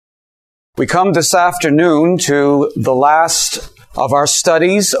We come this afternoon to the last of our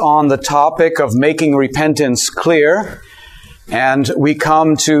studies on the topic of making repentance clear, and we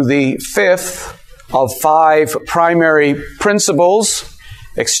come to the fifth of 5 primary principles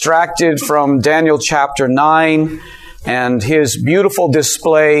extracted from Daniel chapter 9 and his beautiful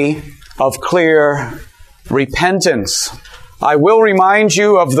display of clear repentance. I will remind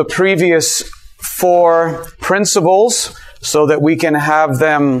you of the previous 4 principles so that we can have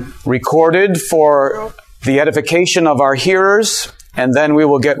them recorded for the edification of our hearers, and then we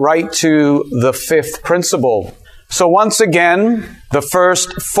will get right to the 5th principle. So once again, the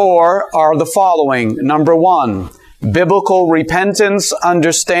first 4 are the following. Number 1, biblical repentance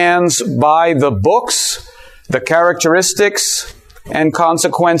understands by the books the characteristics and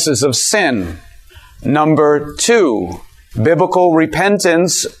consequences of sin. Number 2, biblical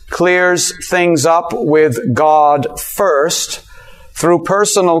repentance clears things up with God first through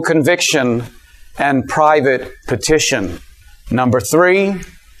personal conviction and private petition. Number 3,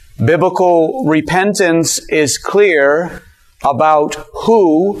 biblical repentance is clear about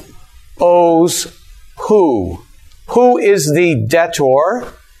who owes who. Who is the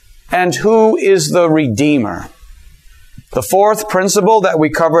debtor and who is the redeemer? The 4th principle that we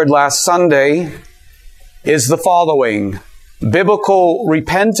covered last Sunday is the following. Biblical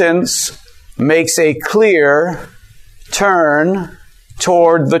repentance makes a clear turn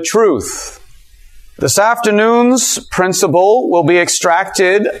toward the truth. This afternoon's principle will be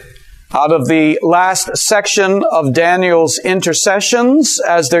extracted out of the last section of Daniel's intercessions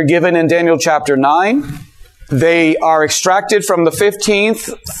as they're given in Daniel chapter 9. They are extracted from the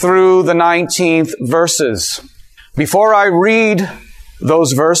 15th through the 19th verses. Before I read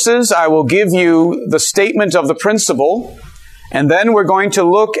those verses, I will give you the statement of the principle, and then we're going to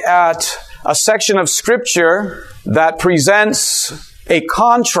look at a section of Scripture that presents a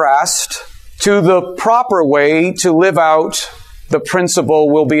contrast to the proper way to live out the principle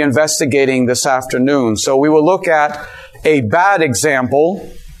we'll be investigating this afternoon. So we will look at a bad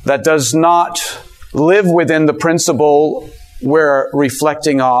example that does not live within the principle we're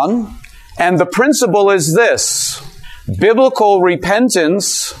reflecting on. And the principle is this: biblical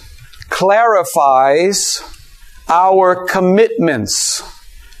repentance clarifies our commitments.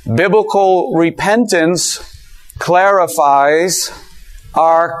 Biblical repentance clarifies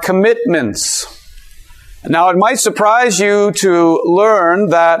our commitments. Now, it might surprise you to learn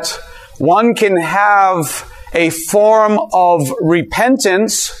that one can have a form of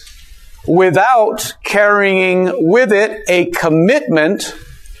repentance without carrying with it a commitment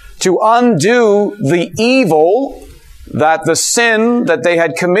to undo the evil that the sin that they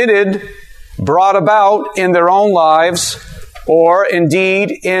had committed brought about in their own lives, or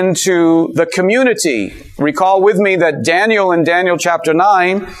indeed into the community. Recall with me that Daniel in Daniel chapter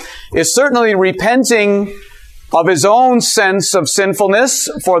 9 is certainly repenting of his own sense of sinfulness,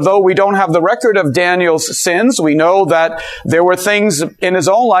 for though we don't have the record of Daniel's sins, we know that there were things in his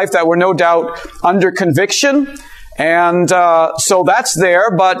own life that were no doubt under conviction. And so that's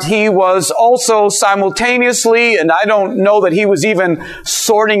there, but he was also simultaneously, and I don't know that he was even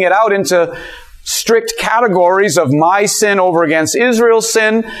sorting it out into strict categories of my sin over against Israel's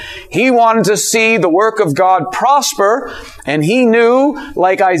sin. He wanted to see the work of God prosper, and he knew,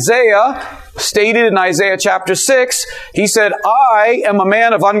 like Isaiah stated in Isaiah chapter 6, he said, I am a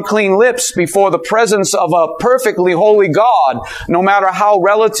man of unclean lips before the presence of a perfectly holy God, no matter how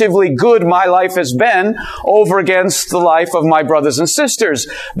relatively good my life has been over against the life of my brothers and sisters.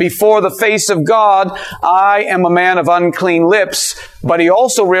 Before the face of God, I am a man of unclean lips. But he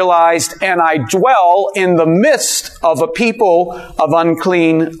also realized, and I dwell in the midst of a people of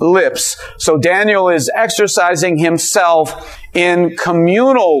unclean lips. So Daniel is exercising himself in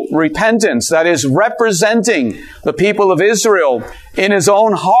communal repentance, that is, representing the people of Israel in his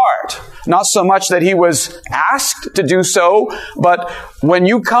own heart. Not so much that he was asked to do so, but when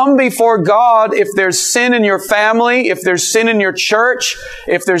you come before God, if there's sin in your family, if there's sin in your church,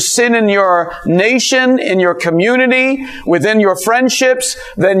 if there's sin in your nation, in your community, within your friendships,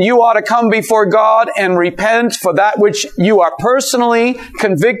 then you ought to come before God and repent for that which you are personally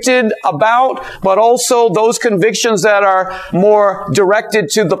convicted about, but also those convictions that are more directed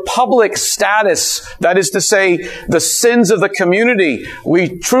to the public status, that is to say, the sins of the community.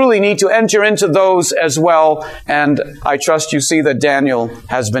 We truly need to enter into those as well, and I trust you see that Daniel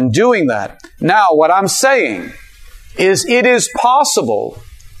has been doing that. Now, what I'm saying is it is possible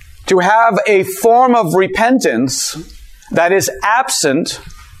to have a form of repentance that is absent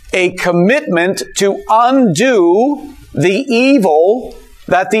a commitment to undo the evil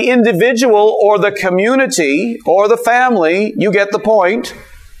that the individual or the community or the family, you get the point,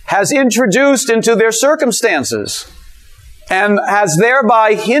 has introduced into their circumstances and has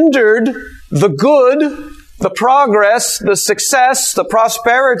thereby hindered the good, the progress, the success, the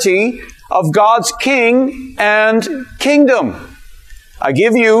prosperity of God's king and kingdom. I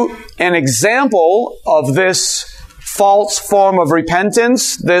give you an example of this false form of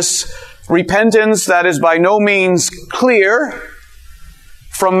repentance, this repentance that is by no means clear,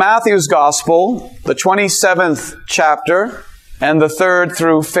 from Matthew's Gospel, the 27th chapter, and the 3rd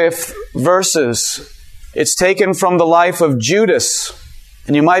through 5th verses. It's taken from the life of Judas,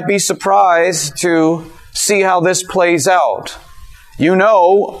 and you might be surprised to see how this plays out. You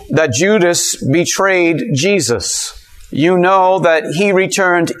know that Judas betrayed Jesus. You know that he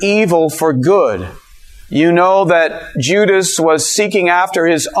returned evil for good. You know that Judas was seeking after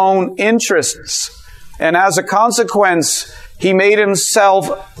his own interests, and as a consequence, he made himself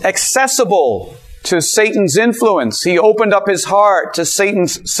accessible to Satan's influence. He opened up his heart to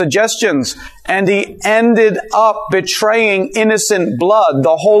Satan's suggestions, and he ended up betraying innocent blood,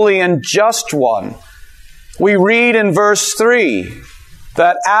 the holy and just one. We read in verse 3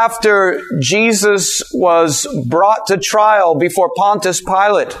 that after Jesus was brought to trial before Pontius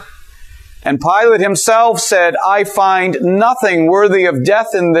Pilate, and Pilate himself said, "I find nothing worthy of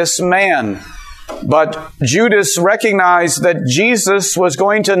death in this man." But Judas recognized that Jesus was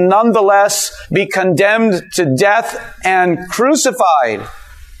going to nonetheless be condemned to death and crucified.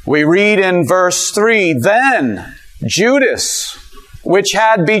 We read in verse 3, "Then Judas, which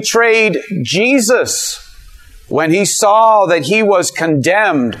had betrayed Jesus, when he saw that he was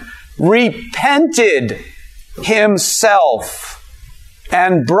condemned, repented himself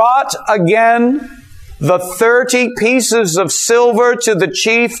and brought again the 30 pieces of silver to the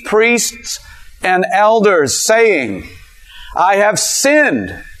chief priests and elders, saying, I have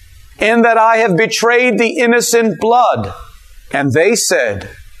sinned in that I have betrayed the innocent blood. And they said,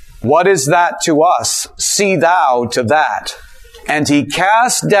 What is that to us? See thou to that. And he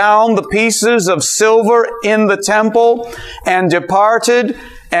cast down the pieces of silver in the temple and departed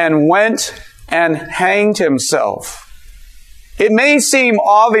and went and hanged himself. It may seem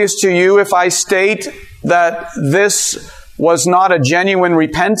obvious to you if I state that this was not a genuine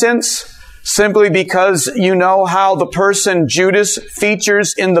repentance, simply because you know how the person Judas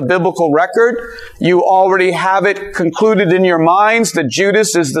features in the biblical record. You already have it concluded in your minds that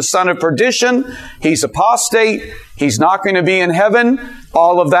Judas is the son of perdition. He's apostate. He's not going to be in heaven.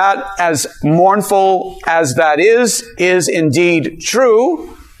 All of that, as mournful as that is indeed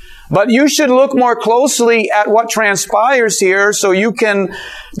true. But you should look more closely at what transpires here so you can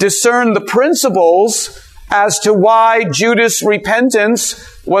discern the principles as to why Judas'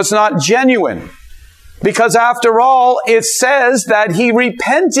 repentance was not genuine. Because after all, it says that he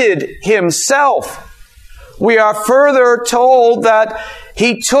repented himself. We are further told that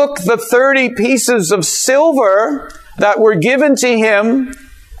he took the 30 pieces of silver that were given to him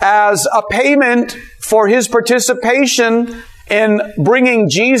as a payment for his participation in bringing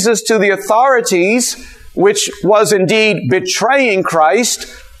Jesus to the authorities, which was indeed betraying Christ,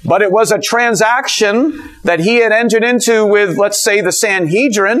 but it was a transaction that he had entered into with, let's say, the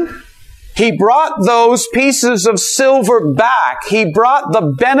Sanhedrin. He brought those pieces of silver back. He brought the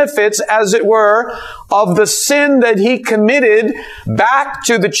benefits, as it were, of the sin that he committed back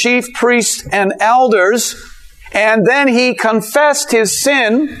to the chief priests and elders. And then he confessed his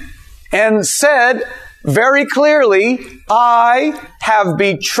sin and said very clearly, I have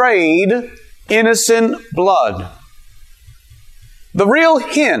betrayed innocent blood. The real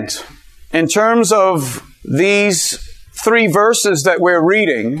hint in terms of these 3 verses that we're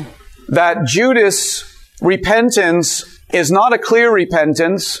reading, that Judas' repentance is not a clear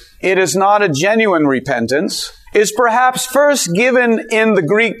repentance, it is not a genuine repentance, is perhaps first given in the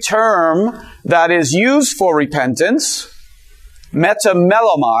Greek term that is used for repentance,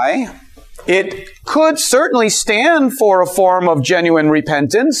 metamelomai. It could certainly stand for a form of genuine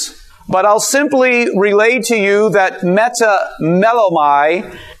repentance, but I'll simply relay to you that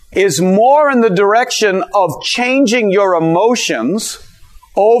metamelomai is more in the direction of changing your emotions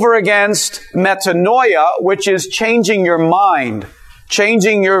over against metanoia, which is changing your mind,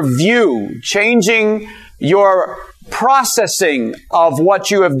 changing your view, changing your processing of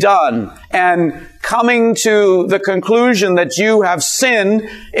what you have done, and coming to the conclusion that you have sinned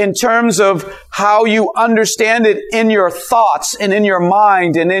in terms of how you understand it in your thoughts and in your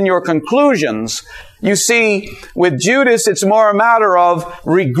mind and in your conclusions. You see, with Judas, it's more a matter of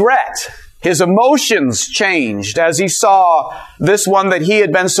regret. His emotions changed as he saw this one that he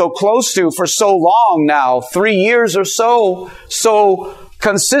had been so close to for so long now, 3 years or so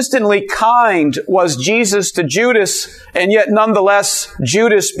consistently kind was Jesus to Judas, and yet nonetheless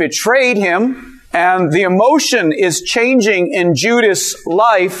Judas betrayed him. And the emotion is changing in Judas'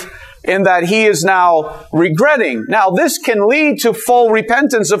 life in that he is now regretting. Now, this can lead to full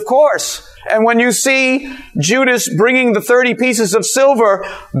repentance, of course. And when you see Judas bringing the 30 pieces of silver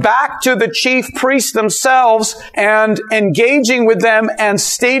back to the chief priests themselves and engaging with them and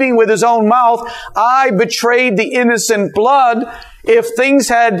stating with his own mouth, I betrayed the innocent blood, if things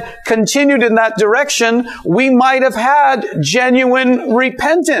had continued in that direction, we might have had genuine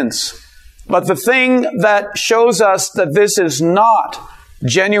repentance. But the thing that shows us that this is not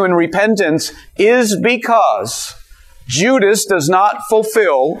genuine repentance is because Judas does not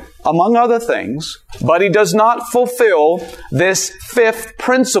fulfill, among other things, but he does not fulfill this fifth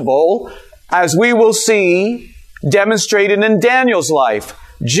principle, as we will see demonstrated in Daniel's life.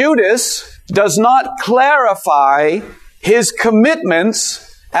 Judas does not clarify his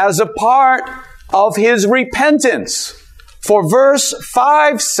commitments as a part of his repentance. For verse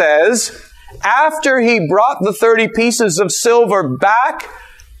 5 says, after he brought the 30 pieces of silver back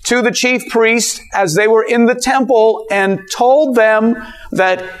to the chief priests as they were in the temple and told them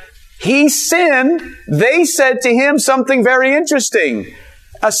that he sinned, they said to him something very interesting.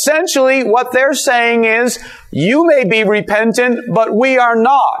 Essentially, what they're saying is, you may be repentant, but we are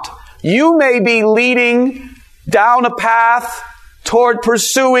not. You may be leading down a path toward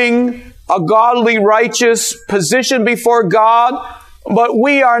pursuing a godly, righteous position before God, but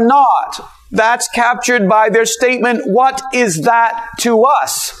we are not. That's captured by their statement, what is that to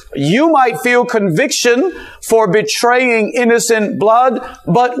us? You might feel conviction for betraying innocent blood,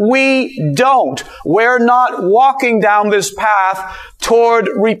 but we don't. We're not walking down this path toward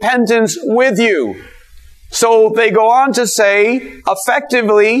repentance with you. So they go on to say,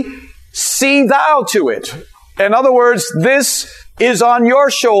 effectively, see thou to it. In other words, this is on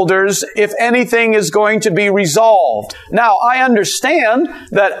your shoulders if anything is going to be resolved. Now, I understand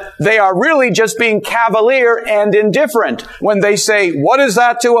that they are really just being cavalier and indifferent when they say, what is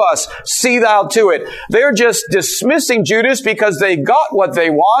that to us? See thou to it. They're just dismissing Judas because they got what they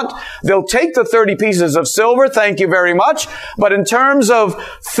want. They'll take the 30 pieces of silver, thank you very much. But in terms of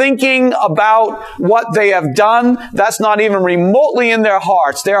thinking about what they have done, that's not even remotely in their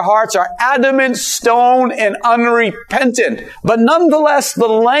hearts. Their hearts are adamant, stone, and unrepentant. But nonetheless, the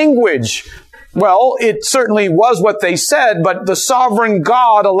language, well, it certainly was what they said, but the sovereign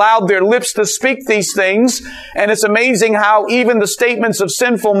God allowed their lips to speak these things. And it's amazing how even the statements of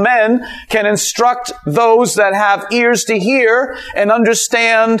sinful men can instruct those that have ears to hear and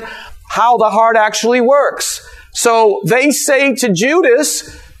understand how the heart actually works. So they say to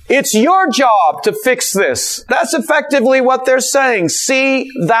Judas, it's your job to fix this. That's effectively what they're saying. See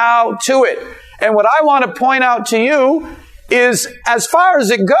thou to it. And what I want to point out to you is, as far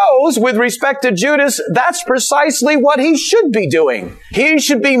as it goes with respect to Judas, that's precisely what he should be doing. He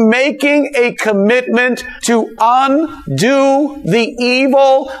should be making a commitment to undo the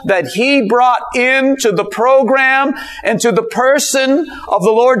evil that he brought into the program and to the person of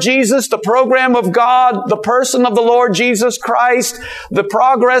the Lord Jesus, the program of God, the person of the Lord Jesus Christ, the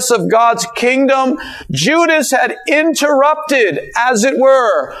progress of God's kingdom. Judas had interrupted, as it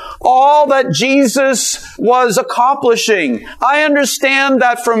were, all that Jesus was accomplishing. I understand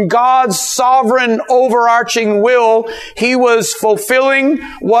that from God's sovereign overarching will, He was fulfilling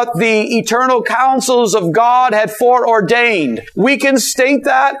what the eternal counsels of God had foreordained. We can state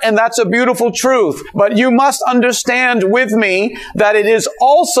that, and that's a beautiful truth. But you must understand with me that it is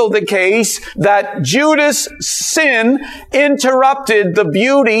also the case that Judas' sin interrupted the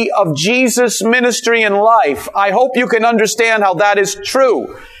beauty of Jesus' ministry and life. I hope you can understand how that is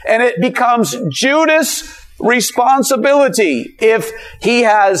true. And it becomes Judas' responsibility, if he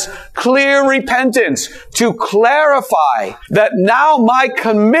has clear repentance, to clarify that now my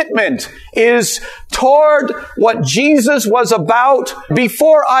commitment is toward what Jesus was about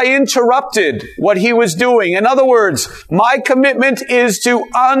before I interrupted what he was doing. In other words, my commitment is to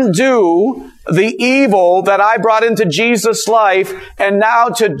undo the evil that I brought into Jesus' life, and now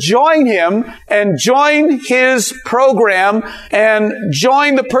to join him and join his program and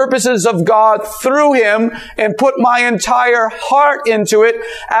join the purposes of God through him and put my entire heart into it,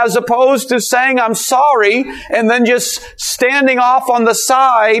 as opposed to saying I'm sorry and then just standing off on the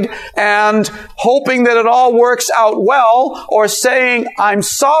side and hoping that it all works out well, or saying I'm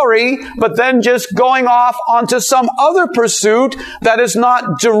sorry but then just going off onto some other pursuit that is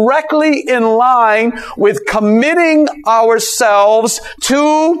not directly in line with committing ourselves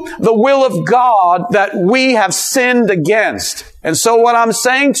to the will of God that we have sinned against. And so what I'm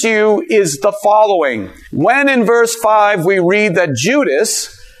saying to you is the following. When in verse 5 we read that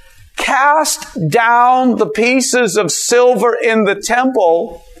Judas cast down the pieces of silver in the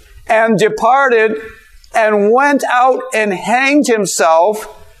temple and departed and went out and hanged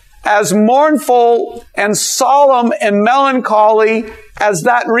himself, as mournful and solemn and melancholy as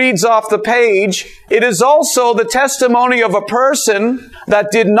that reads off the page, it is also the testimony of a person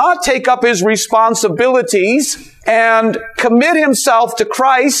that did not take up his responsibilities and commit himself to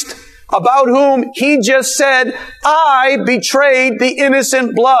Christ, about whom he just said, I betrayed the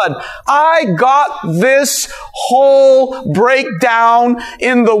innocent blood. I got this whole breakdown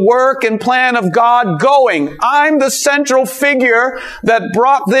in the work and plan of God going. I'm the central figure that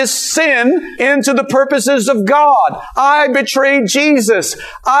brought this sin into the purposes of God. I betrayed Jesus.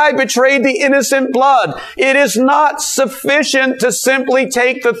 I betrayed the innocent blood. It is not sufficient to simply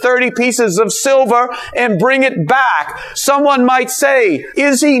take the 30 pieces of silver and bring it back. Someone might say,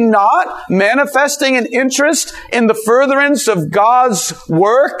 is he not manifesting an interest in the furtherance of God's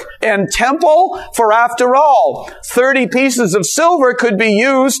work and temple? For after all, 30 pieces of silver could be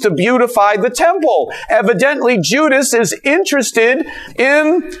used to beautify the temple. Evidently, Judas is interested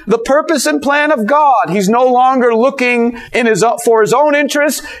in the purpose and plan of God. He's no longer looking for his own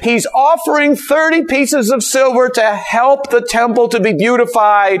interest. He's offering 30 pieces of silver to help the temple to be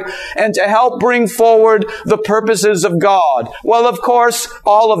beautified and to help bring forward the purposes of God. Well, of course,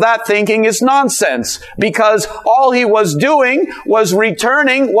 all of that thinking is nonsense, because all he was doing was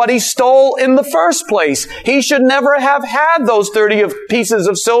returning what he stole in the first place. He should never have had those 30 pieces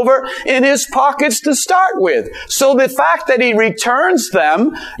of silver in his pockets to start with. So the fact that he returns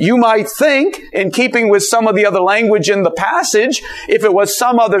them, you might think, in keeping with some of the other language in the passage, if it was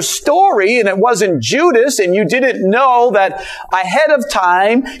some other story and it wasn't Judas and you didn't know that ahead of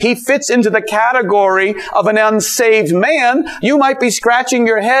time he fits into the category of an unsaved man, you might be scratching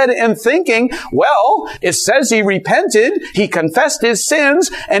your head and thinking, well, it says he repented, he confessed his sins,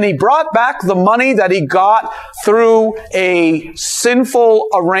 and he brought back the money that he got through a sinful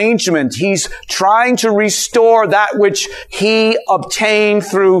arrangement. He's trying to restore that which he obtained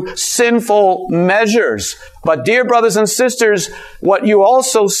through sinful measures. But dear brothers and sisters, what you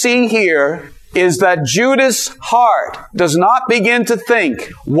also see here is that Judas' heart does not begin to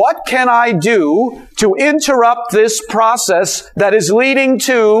think, what can I do to interrupt this process that is leading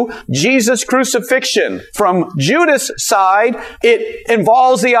to Jesus' crucifixion? From Judas' side, it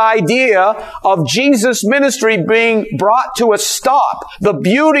involves the idea of Jesus' ministry being brought to a stop. The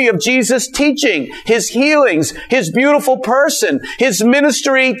beauty of Jesus' teaching, his healings, his beautiful person, his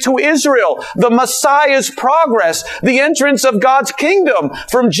ministry to Israel, the Messiah's progress, the entrance of God's kingdom.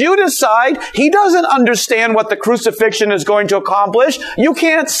 From Judas' side, he doesn't understand what the crucifixion is going to accomplish. You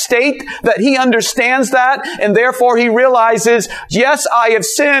can't state that he understands that, and therefore he realizes, yes, I have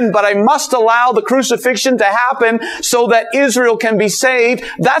sinned, but I must allow the crucifixion to happen so that Israel can be saved.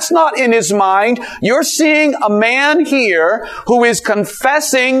 That's not in his mind. You're seeing a man here who is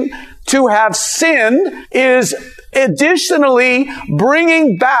confessing to have sinned, is additionally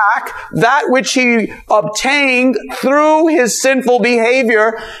bringing back that which he obtained through his sinful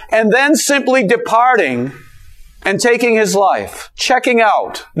behavior, and then simply departing and taking his life, checking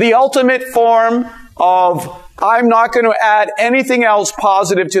out. The ultimate form of, I'm not going to add anything else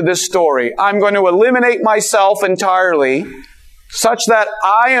positive to this story. I'm going to eliminate myself entirely, such that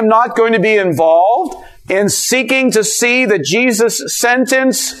I am not going to be involved in seeking to see that Jesus'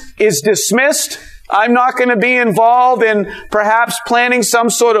 sentence is dismissed. I'm not going to be involved in perhaps planning some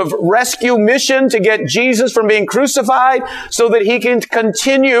sort of rescue mission to get Jesus from being crucified so that he can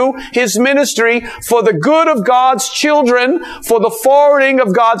continue his ministry for the good of God's children, for the forwarding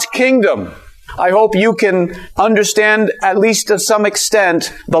of God's kingdom. I hope you can understand, at least to some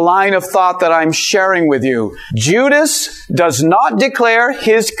extent, the line of thought that I'm sharing with you. Judas does not declare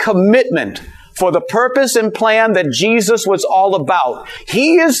his commitment for the purpose and plan that Jesus was all about.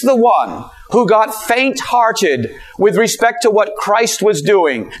 He is the one who got faint-hearted with respect to what Christ was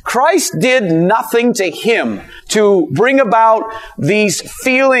doing. Christ did nothing to him to bring about these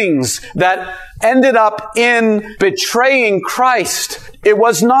feelings that ended up in betraying Christ. It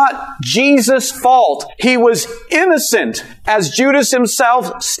was not Jesus' fault. He was innocent, as Judas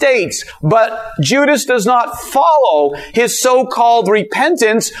himself states. But Judas does not follow his so-called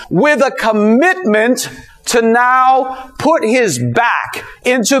repentance with a commitment to now put his back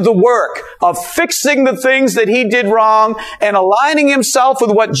into the work of fixing the things that he did wrong and aligning himself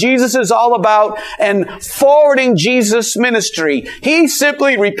with what Jesus is all about and forwarding Jesus' ministry. He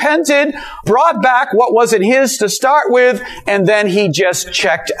simply repented, brought back what wasn't his to start with, and then he just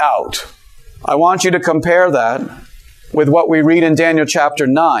checked out. I want you to compare that with what we read in Daniel chapter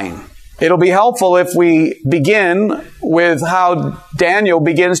 9. It'll be helpful if we begin with how Daniel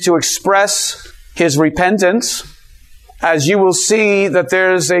begins to express his repentance, as you will see that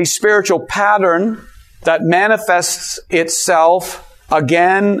there's a spiritual pattern that manifests itself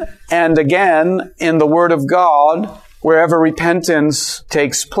again and again in the Word of God. Wherever repentance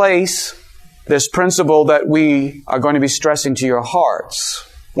takes place, this principle that we are going to be stressing to your hearts.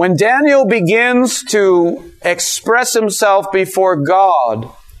 When Daniel begins to express himself before God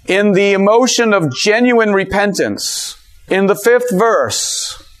in the emotion of genuine repentance, in the 5th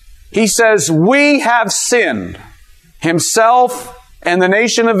verse, he says, "We have sinned." Himself and the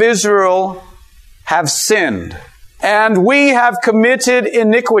nation of Israel have sinned. "And we have committed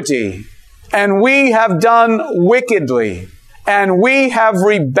iniquity. And we have done wickedly. And we have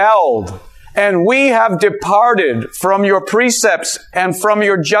rebelled. And we have departed from your precepts and from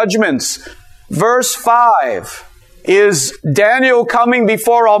your judgments." Verse 5 is Daniel coming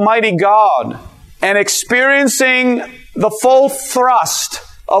before Almighty God and experiencing the full thrust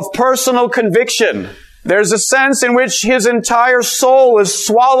of personal conviction. There's a sense in which his entire soul is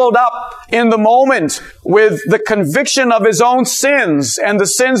swallowed up in the moment with the conviction of his own sins and the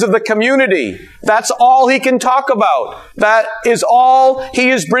sins of the community. That's all he can talk about. That is all he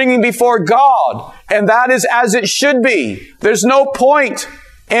is bringing before God. And that is as it should be. There's no point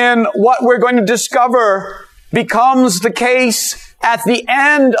in what we're going to discover becomes the case at the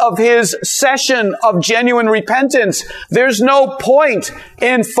end of his session of genuine repentance. There's no point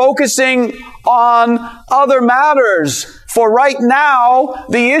in focusing on other matters. For right now,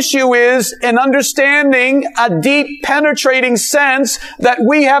 the issue is an understanding, a deep penetrating sense that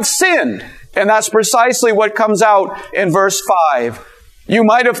we have sinned. And that's precisely what comes out in verse 5. You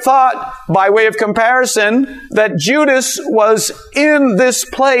might have thought, by way of comparison, that Judas was in this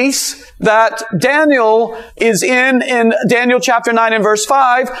place that Daniel is in Daniel chapter 9 and verse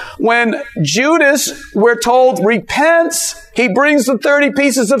 5. When Judas, we're told, repents, he brings the 30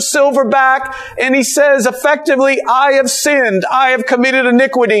 pieces of silver back and he says effectively, "I have sinned, I have committed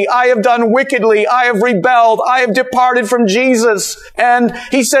iniquity, I have done wickedly, I have rebelled, I have departed from Jesus." And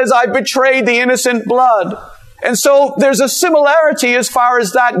he says, "I betrayed the innocent blood." And so there's a similarity as far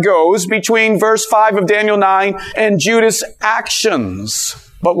as that goes between verse 5 of Daniel 9 and Judas' actions.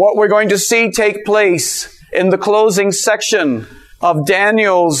 But what we're going to see take place in the closing section of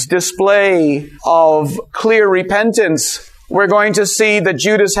Daniel's display of clear repentance, we're going to see that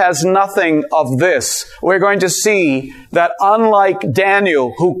Judas has nothing of this. We're going to see that unlike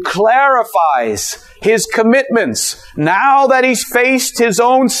Daniel, who clarifies his commitments, now that he's faced his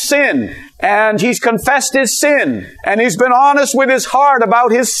own sin, and he's confessed his sin, and he's been honest with his heart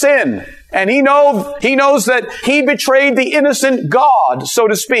about his sin, and he knows that he betrayed the innocent God, so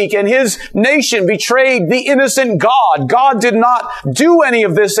to speak, and his nation betrayed the innocent God. God did not do any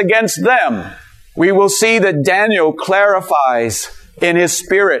of this against them. We will see that Daniel clarifies in his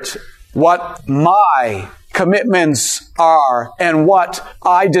spirit what my commitments are and what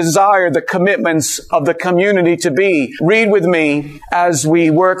I desire the commitments of the community to be. Read with me as we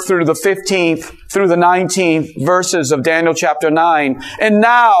work through the 15th through the 19th verses of Daniel chapter 9. "And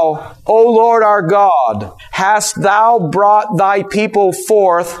now, O Lord our God, hast thou brought thy people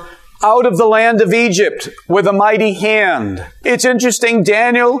forth out of the land of Egypt with a mighty hand." It's interesting,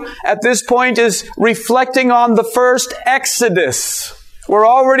 Daniel at this point is reflecting on the first Exodus. We're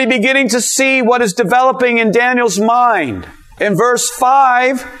already beginning to see what is developing in Daniel's mind. In verse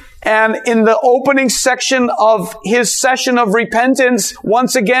 5, and in the opening section of his session of repentance,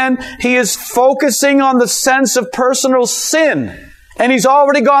 once again, he is focusing on the sense of personal sin. And he's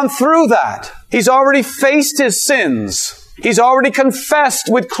already gone through that. He's already faced his sins. He's already confessed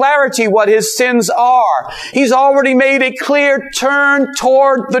with clarity what his sins are. He's already made a clear turn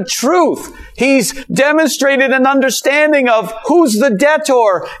toward the truth. He's demonstrated an understanding of who's the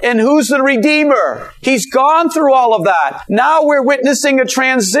debtor and who's the redeemer. He's gone through all of that. Now we're witnessing a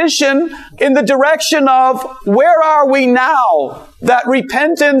transition in the direction of where are we now that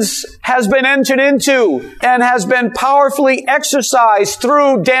repentance has been entered into and has been powerfully exercised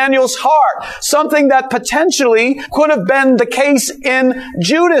through Daniel's heart. Something that potentially could have been the case in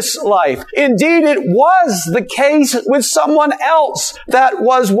Judas' life. Indeed, it was the case with someone else that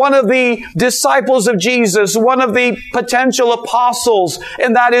was one of the disciples of Jesus, one of the potential apostles,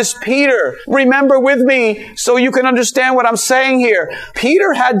 and that is Peter. Remember with me so you can understand what I'm saying here.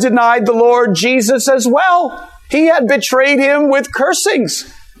 Peter had denied the Lord Jesus as well. He had betrayed him with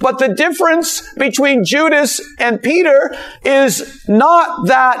cursings. But the difference between Judas and Peter is not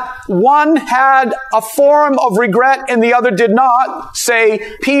that one had a form of regret and the other did not.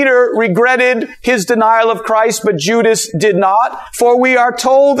 Say, Peter regretted his denial of Christ, but Judas did not. For we are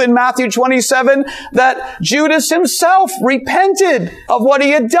told in Matthew 27 that Judas himself repented of what he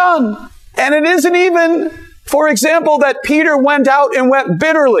had done. And it isn't even, for example, that Peter went out and wept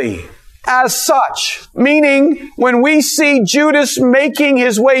bitterly as such, meaning when we see Judas making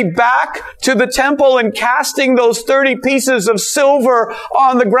his way back to the temple and casting those 30 pieces of silver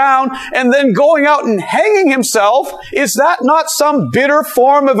on the ground and then going out and hanging himself, is that not some bitter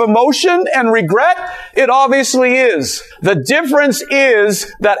form of emotion and regret? It obviously is. The difference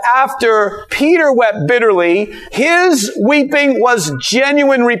is that after Peter wept bitterly, his weeping was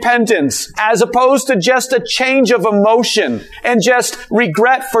genuine repentance, as opposed to just a change of emotion and just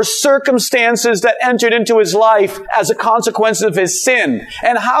regret for circumstances that entered into his life as a consequence of his sin.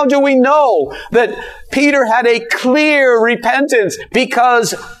 And how do we know that Peter had a clear repentance?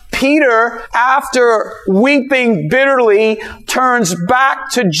 Because Peter, after weeping bitterly, turns back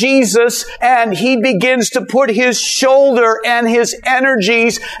to Jesus and he begins to put his shoulder and his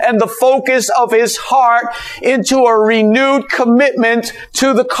energies and the focus of his heart into a renewed commitment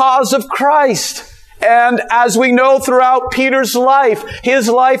to the cause of Christ. And as we know throughout Peter's life, his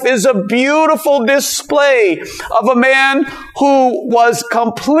life is a beautiful display of a man who was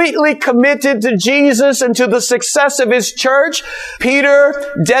completely committed to Jesus and to the success of his church.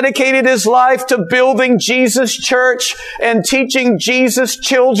 Peter dedicated his life to building Jesus' church and teaching Jesus'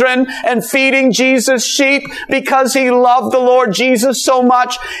 children and feeding Jesus' sheep because he loved the Lord Jesus so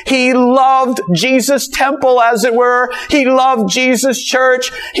much. He loved Jesus' temple, as it were. He loved Jesus'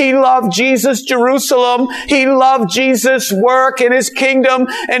 church. He loved Jesus' Jerusalem. He loved Jesus' work in his kingdom,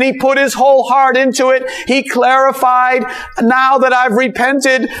 and he put his whole heart into it. He clarified, now that I've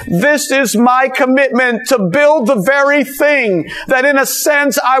repented, this is my commitment to build the very thing that in a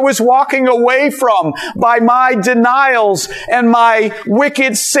sense I was walking away from by my denials and my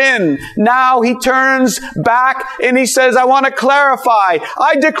wicked sin. Now he turns back and he says, I want to clarify.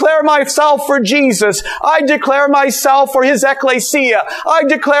 I declare myself for Jesus. I declare myself for his ecclesia. I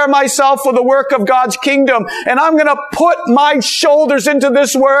declare myself for the work of God's kingdom. And I'm going to put my shoulders into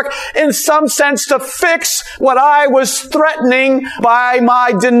this work in some sense to fix what I was threatening by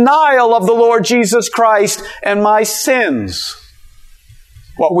my denial of the Lord Jesus Christ and my sins.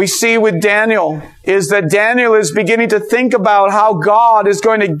 What we see with Daniel is that Daniel is beginning to think about how God is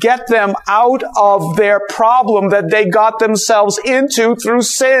going to get them out of their problem that they got themselves into through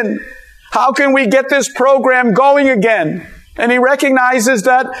sin. How can we get this program going again? And he recognizes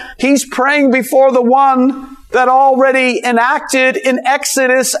that he's praying before the one that already enacted an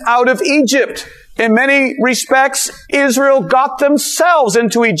exodus out of Egypt. In many respects, Israel got themselves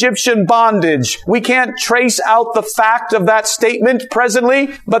into Egyptian bondage. We can't trace out the fact of that statement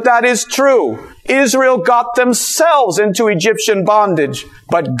presently, but that is true. Israel got themselves into Egyptian bondage,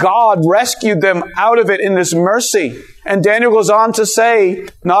 but God rescued them out of it in His mercy. And Daniel goes on to say,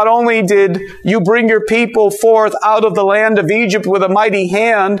 not only did you bring your people forth out of the land of Egypt with a mighty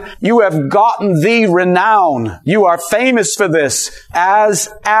hand, you have gotten thee renown. You are famous for this, as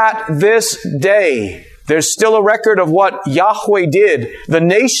at this day. There's still a record of what Yahweh did. The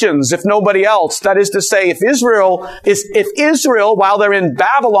nations, if nobody else, that is to say, if Israel, while they're in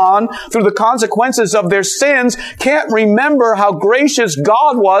Babylon, through the consequences of their sins, can't remember how gracious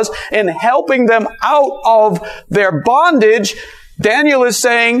God was in helping them out of their bondage, Daniel is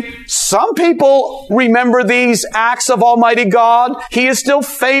saying, some people remember these acts of Almighty God. He is still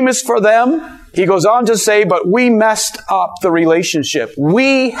famous for them. He goes on to say, but we messed up the relationship.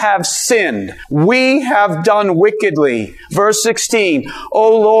 We have sinned. We have done wickedly. Verse 16,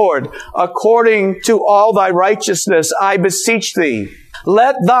 O Lord, according to all thy righteousness, I beseech thee,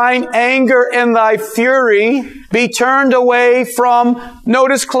 let thine anger and thy fury be turned away from,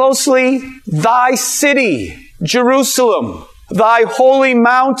 notice closely, thy city, Jerusalem, thy holy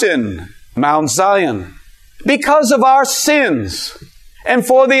mountain, Mount Zion, because of our sins and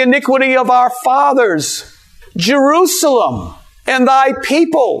for the iniquity of our fathers, Jerusalem and thy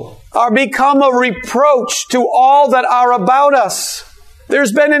people are become a reproach to all that are about us.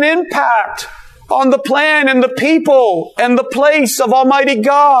 There's been an impact on the plan and the people and the place of Almighty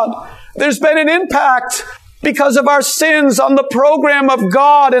God. There's been an impact because of our sins on the program of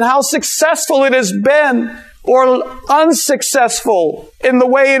God and how successful it has been, or unsuccessful in the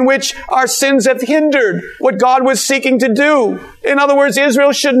way in which our sins have hindered what God was seeking to do. In other words,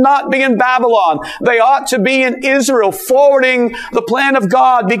 Israel should not be in Babylon. They ought to be in Israel, forwarding the plan of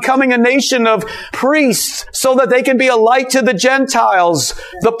God, becoming a nation of priests so that they can be a light to the Gentiles.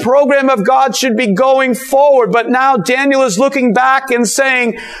 The program of God should be going forward. But now Daniel is looking back and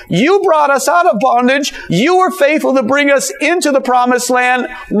saying, you brought us out of bondage. You were faithful to bring us into the promised land.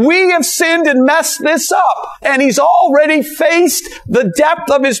 We have sinned and messed this up. And he's already faced the depth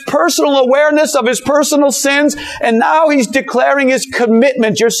of his personal awareness of his personal sins. And now he's declaring his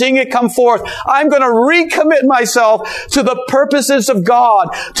commitment. You're seeing it come forth. I'm going to recommit myself to the purposes of God,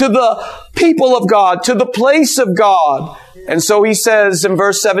 to the people of God, to the place of God. And so he says in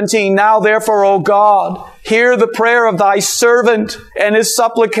verse 17, now therefore, O God, hear the prayer of thy servant and his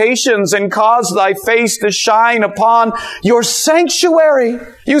supplications, and cause thy face to shine upon your sanctuary.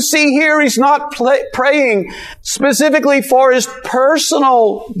 You see here, he's not praying specifically for his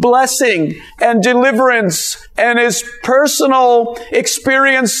personal blessing and deliverance and his personal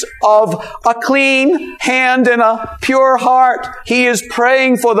experience of a clean hand and a pure heart. He is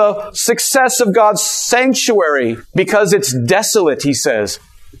praying for the success of God's sanctuary because it's desolate, he says.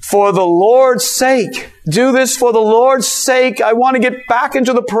 For the Lord's sake. Do this for the Lord's sake. I want to get back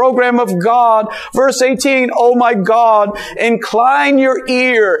into the program of God. Verse 18, oh my God, incline your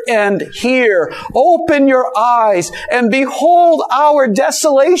ear and hear. Open your eyes and behold our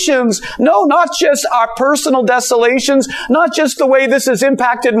desolations. No, not just our personal desolations, not just the way this has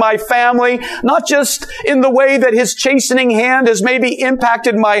impacted my family, not just in the way that his chastening hand has maybe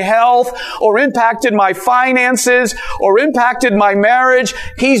impacted my health or impacted my finances or impacted my marriage.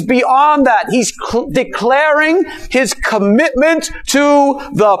 He's beyond that. He's declaring his commitment to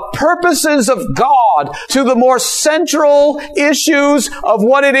the purposes of God, to the more central issues of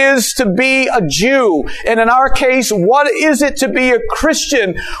what it is to be a Jew. And in our case, what is it to be a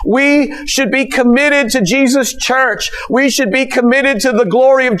Christian? We should be committed to Jesus' church. We should be committed to the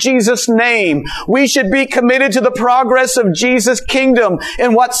glory of Jesus' name. We should be committed to the progress of Jesus' kingdom.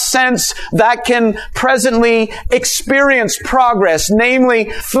 In what sense that can presently experience progress,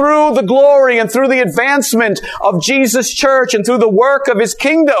 namely through the glory and through the advancement of Jesus' church and through the work of his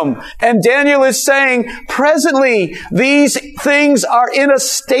kingdom. And Daniel is saying, presently, these things are in a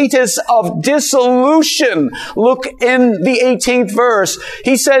status of dissolution. Look in the 18th verse.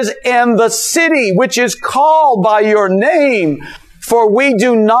 He says, and the city which is called by your name, for we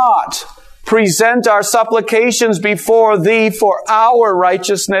do not present our supplications before thee for our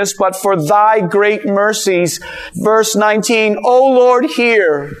righteousness, but for thy great mercies. Verse 19, O Lord,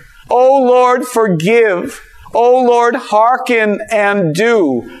 hear. O Lord, forgive. O Lord, hearken and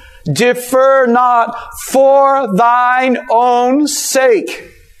do. Defer not for thine own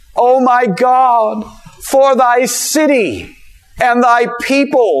sake. O my God, for thy city and thy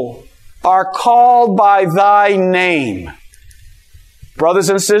people are called by thy name. Brothers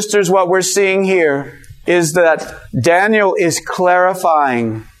and sisters, what we're seeing here is that Daniel is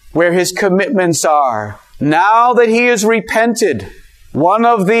clarifying where his commitments are. Now that he has repented, one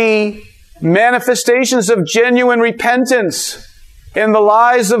of the manifestations of genuine repentance in the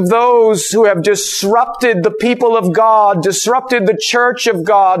lives of those who have disrupted the people of God, disrupted the church of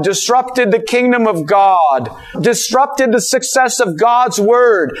God, disrupted the kingdom of God, disrupted the success of God's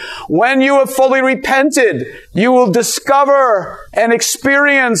word. When you have fully repented, you will discover and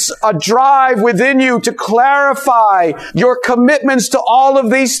experience a drive within you to clarify your commitments to all of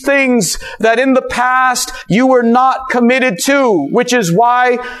these things that in the past you were not committed to, which is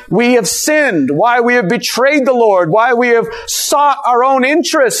why we have sinned, why we have betrayed the Lord, why we have sought our own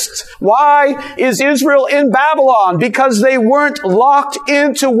interests. Why is Israel in Babylon? Because they weren't locked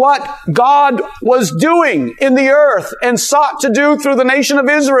into what God was doing in the earth and sought to do through the nation of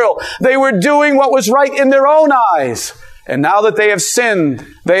Israel. They were doing what was right in their own eyes. And now that they have sinned,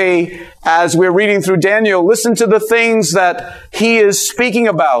 they, as we're reading through Daniel, listen to the things that he is speaking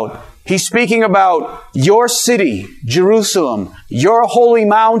about. He's speaking about your city, Jerusalem, your holy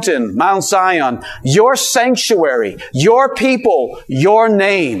mountain, Mount Zion, your sanctuary, your people, your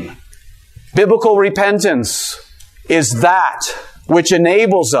name. Biblical repentance is that which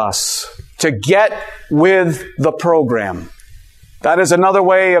enables us to get with the program. That is another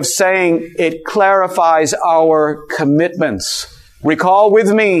way of saying it clarifies our commitments. Recall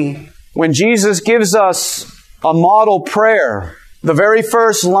with me when Jesus gives us a model prayer The very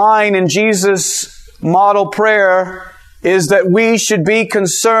first line in Jesus' model prayer is that we should be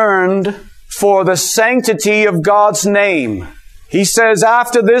concerned for the sanctity of God's name. He says,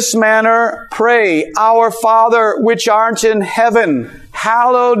 after this manner, pray, Our Father which art in heaven,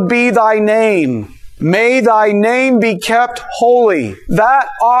 hallowed be thy name. May thy name be kept holy. That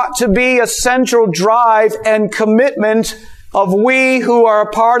ought to be a central drive and commitment of we who are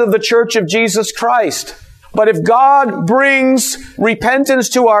a part of the Church of Jesus Christ. But if God brings repentance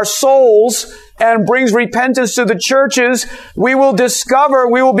to our souls and brings repentance to the churches, we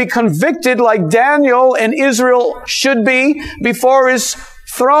will be convicted like Daniel and Israel should be before his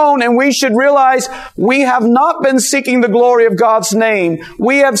throne, and we should realize we have not been seeking the glory of God's name.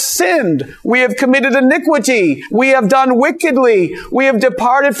 We have sinned. We have committed iniquity. We have done wickedly. We have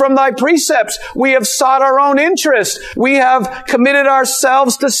departed from thy precepts. We have sought our own interest. We have committed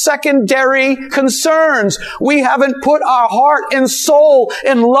ourselves to secondary concerns. We haven't put our heart and soul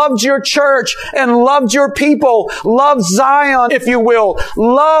and loved your church and loved your people, loved Zion, if you will,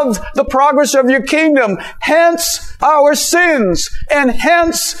 loved the progress of your kingdom. Hence our sins, and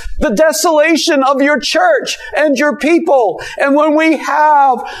hence the desolation of your church and your people. And when we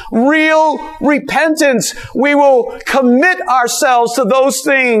have real repentance, we will commit ourselves to those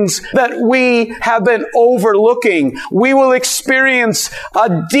things that we have been overlooking. We will experience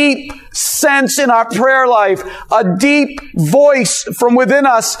a deep sense in our prayer life, a deep voice from within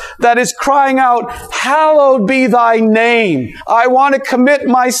us that is crying out, hallowed be thy name. I want to commit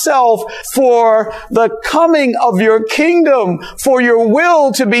myself for the coming of your kingdom, for your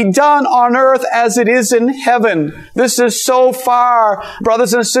will to be done on earth as it is in heaven. This is so far,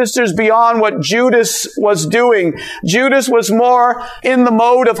 brothers and sisters, beyond what Judas was doing. Judas was more in the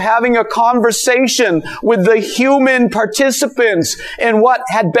mode of having a conversation with the human participants in what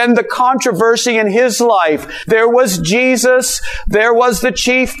had been the controversy in his life. There was Jesus, there was the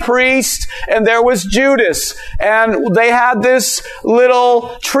chief priest, and there was Judas. And they had this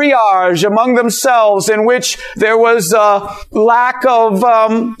little triage among themselves in which there was a lack of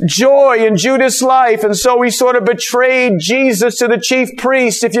joy in Judas' life. And so he sort of betrayed Jesus to the chief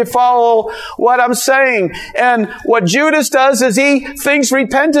priest, if you follow what I'm saying. And what Judas does is he thinks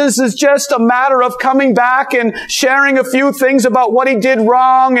repentance is just a matter of coming back and sharing a few things about what he did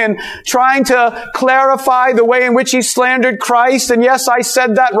wrong and trying to clarify the way in which he slandered Christ. And yes, I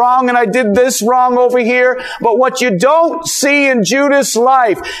said that wrong and I did this wrong over here. But what you don't see in Judas'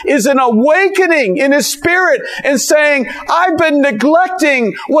 life is an awakening in his spirit and saying, I've been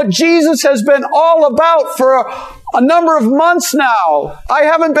neglecting what Jesus has been all about for a number of months now. I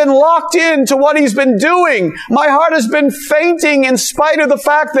haven't been locked into what he's been doing. My heart has been fainting in spite of the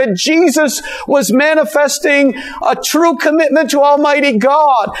fact that Jesus was manifesting a true commitment to Almighty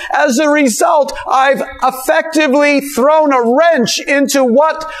God. As a result, I've effectively thrown a wrench into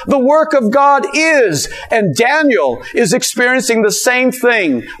what the work of God is. And Daniel is experiencing the same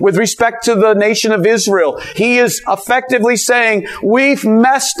thing with respect to the nation of Israel. He is effectively saying, we've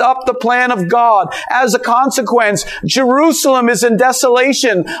messed up the plan of God. As a consequence, Jerusalem is in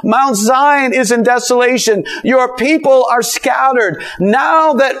desolation. Mount Zion is in desolation. Your people are scattered.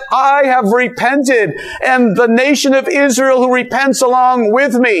 Now that I have repented and the nation of Israel who repents along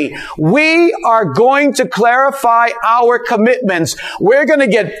with me, we are going to clarify our commitments. We're going to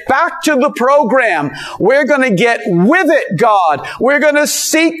get back to the program. We're going to get with it, God. We're going to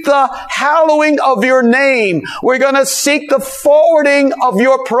seek the hallowing of your name. We're going to seek the forwarding of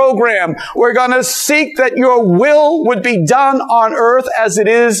your program. We're going to seek that your will would be done on earth as it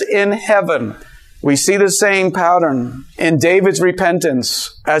is in heaven. We see the same pattern in David's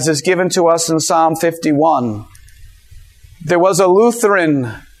repentance as is given to us in Psalm 51. There was a Lutheran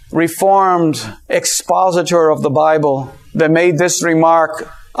Reformed expositor of the Bible that made this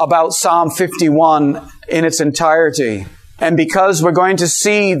remark about Psalm 51 in its entirety. And because we're going to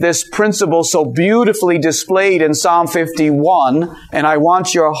see this principle so beautifully displayed in Psalm 51, and I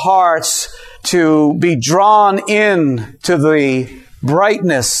want your hearts to be drawn in to the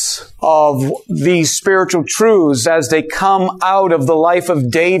brightness of these spiritual truths as they come out of the life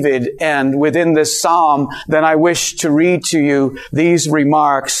of David and within this psalm, then I wish to read to you these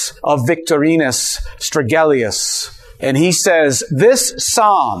remarks of Victorinus Stregelius. And he says, this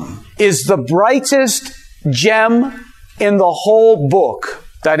psalm is the brightest gem in the whole book.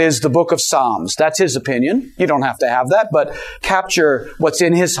 That is the book of Psalms. That's his opinion. You don't have to have that, but capture what's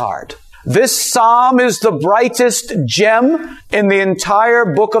in his heart. This psalm is the brightest gem in the entire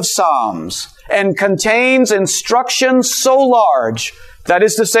book of Psalms and contains instructions so large, that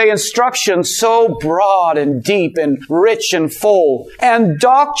is to say, instructions so broad and deep and rich and full, and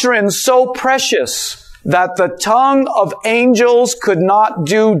doctrine so precious that the tongue of angels could not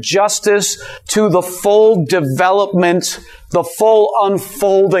do justice to the full development, the full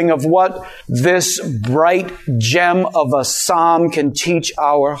unfolding of what this bright gem of a psalm can teach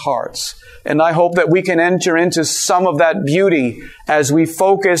our hearts. And I hope that we can enter into some of that beauty as we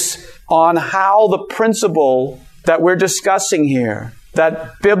focus on how the principle that we're discussing here,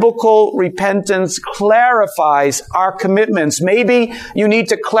 that biblical repentance clarifies our commitments. Maybe you need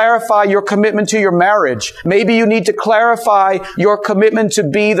to clarify your commitment to your marriage. Maybe you need to clarify your commitment to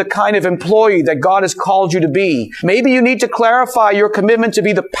be the kind of employee that God has called you to be. Maybe you need to clarify your commitment to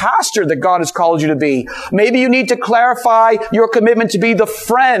be the pastor that God has called you to be. Maybe you need to clarify your commitment to be the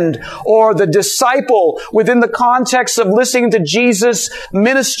friend or the disciple within the context of listening to Jesus'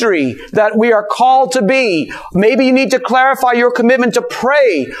 ministry that we are called to be. Maybe you need to clarify your commitment to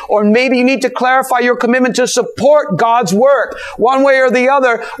pray, or maybe you need to clarify your commitment to support God's work. One way or the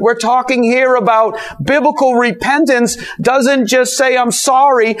other, we're talking here about biblical repentance doesn't just say, I'm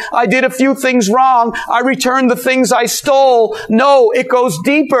sorry, I did a few things wrong, I returned the things I stole. No, it goes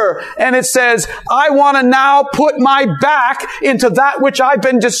deeper, and it says, I want to now put my back into that which I've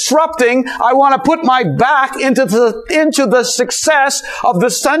been disrupting. I want to put my back into the success of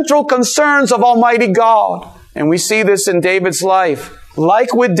the central concerns of Almighty God. And we see this in David's life.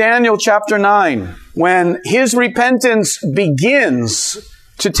 Like with Daniel chapter 9, when his repentance begins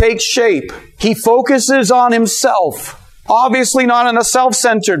to take shape, he focuses on himself. Obviously not in a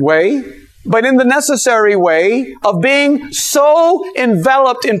self-centered way, but in the necessary way of being so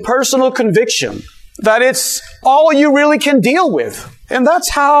enveloped in personal conviction that it's all you really can deal with. And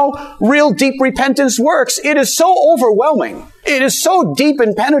that's how real deep repentance works. It is so overwhelming. It is so deep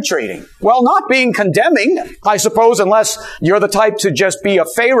and penetrating. Well, not being condemning, I suppose, unless you're the type to just be a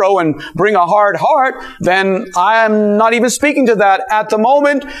Pharaoh and bring a hard heart, then I am not even speaking to that at the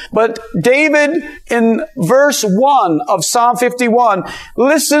moment. But David, in verse 1 of Psalm 51,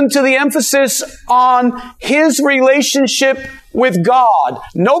 listen to the emphasis on his relationship with God.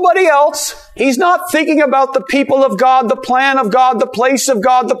 Nobody else. He's not thinking about the people of God, the plan of God, the place of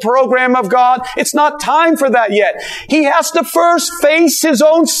God, the program of God. It's not time for that yet. He has to first face his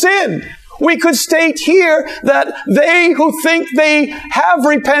own sin. We could state here that they who think they have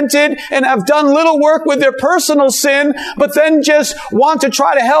repented and have done little work with their personal sin, but then just want to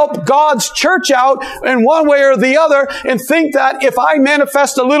try to help God's church out in one way or the other and think that if I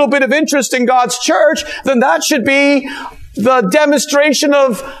manifest a little bit of interest in God's church, then that should be the demonstration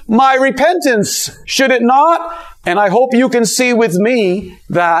of my repentance, should it not? And I hope you can see with me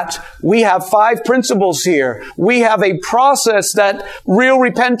that we have 5 principles here. We have a process that real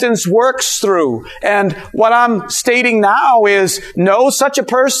repentance works through. And what I'm stating now is, no, such a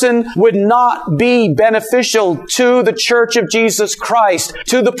person would not be beneficial to the Church of Jesus Christ,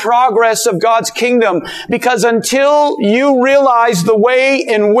 to the progress of God's kingdom. Because until you realize the way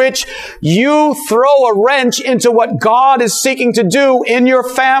in which you throw a wrench into what God is seeking to do in your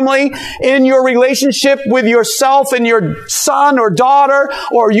family, in your relationship with yourself, and your son or daughter,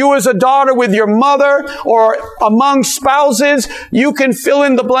 or you as a daughter with your mother, or among spouses, you can fill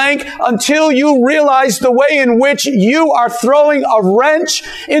in the blank, until you realize the way in which you are throwing a wrench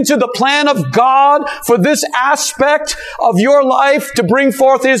into the plan of God for this aspect of your life to bring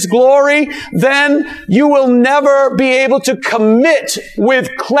forth His glory, then you will never be able to commit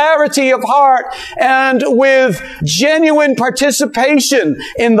with clarity of heart and with genuine participation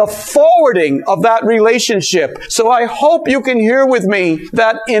in the forwarding of that relationship. So I hope you can hear with me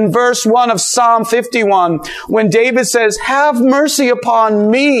that in verse 1 of Psalm 51, when David says, "Have mercy upon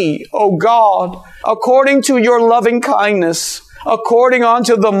me, O God, according to your loving kindness, according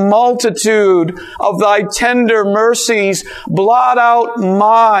unto the multitude of thy tender mercies, blot out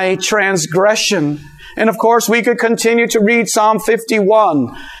my transgression." And of course, we could continue to read Psalm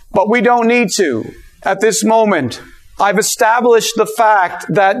 51, but we don't need to at this moment. I've established the fact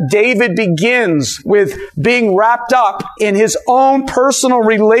that David begins with being wrapped up in his own personal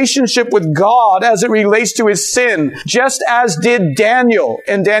relationship with God as it relates to his sin, just as did Daniel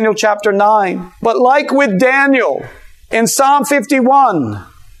in Daniel chapter 9. But like with Daniel, in Psalm 51,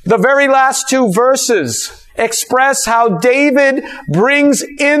 the very last 2 verses express how David brings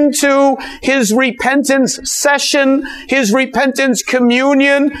into his repentance session, his repentance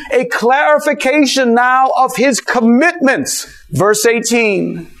communion, a clarification now of his commitments. Verse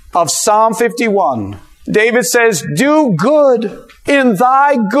 18 of Psalm 51, David says, "Do good in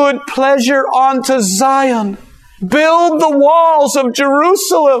thy good pleasure unto Zion. Build the walls of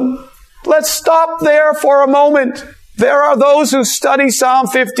Jerusalem." Let's stop there for a moment. There are those who study Psalm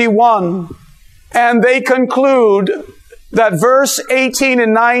 51, and they conclude that verse 18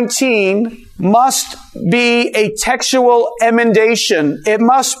 and 19 must be a textual emendation. It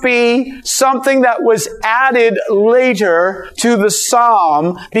must be something that was added later to the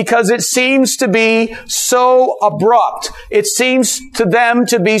psalm because it seems to be so abrupt. It seems to them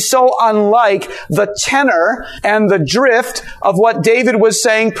to be so unlike the tenor and the drift of what David was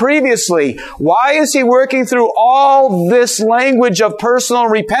saying previously. Why is he working through all this language of personal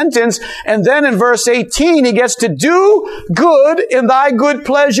repentance? And then in verse 18, he gets to do good in thy good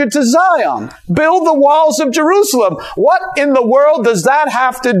pleasure to Zion. Build the walls of Jerusalem. What in the world does that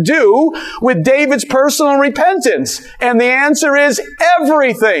have to do with David's personal repentance? And the answer is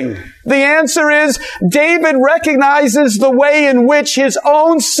everything. The answer is David recognizes the way in which his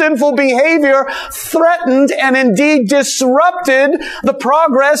own sinful behavior threatened and indeed disrupted the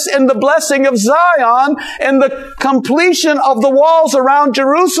progress and the blessing of Zion and the completion of the walls around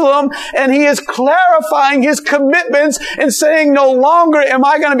Jerusalem. And he is clarifying his commitments and saying, no longer am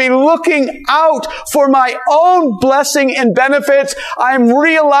I going to be looking out for my own blessing and benefits. I'm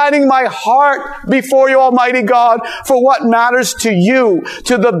realigning my heart before you, Almighty God, for what matters to you,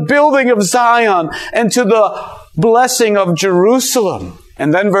 to the building of Zion and to the blessing of Jerusalem.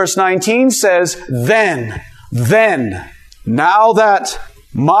 And then verse 19 says, then, now that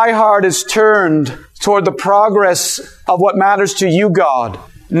my heart is turned toward the progress of what matters to you, God,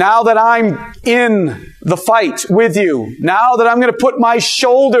 now that I'm in the fight with you, now that I'm going to put my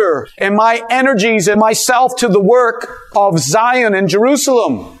shoulder and my energies and myself to the work of Zion and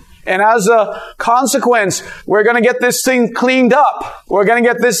Jerusalem, and as a consequence, we're going to get this thing cleaned up. We're going to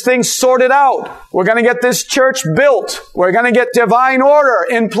get this thing sorted out. We're going to get this church built. We're going to get divine order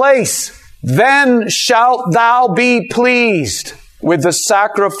in place. Then shalt thou be pleased with the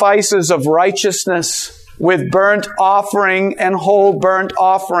sacrifices of righteousness, with burnt offering and whole burnt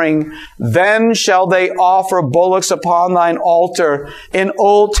offering. Then shall they offer bullocks upon thine altar. In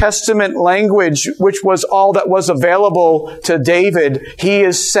Old Testament language, which was all that was available to David, he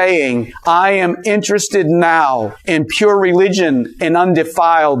is saying, I am interested now in pure religion and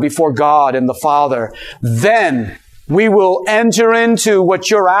undefiled before God and the Father. Then we will enter into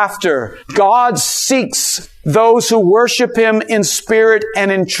what you're after. God seeks those who worship Him in spirit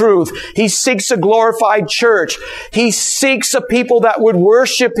and in truth. He seeks a glorified church. He seeks a people that would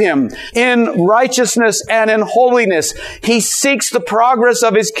worship Him in righteousness and in holiness. He seeks the progress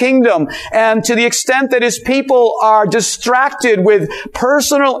of His kingdom. And to the extent that His people are distracted with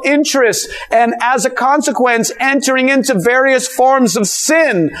personal interests and as a consequence entering into various forms of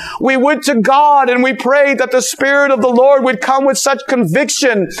sin, we would to God and we pray that the Spirit of the Lord would come with such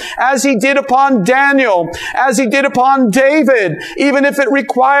conviction as He did upon Daniel, as He did upon David, even if it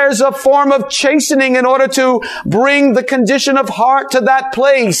requires a form of chastening in order to bring the condition of heart to that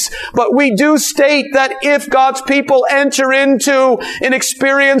place. But we do state that if God's people enter into an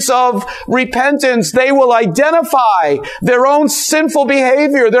experience of repentance, they will identify their own sinful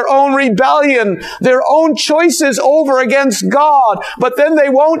behavior, their own rebellion, their own choices over against God. But then they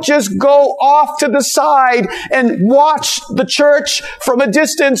won't just go off to the side and watch the church from a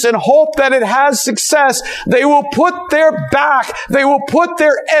distance and hope that it has success. They will put their back, they will put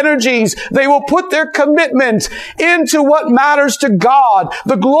their energies, they will put their commitment into what matters to God,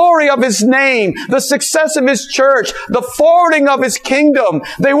 the glory of His name, the success of His church, the forwarding of His kingdom.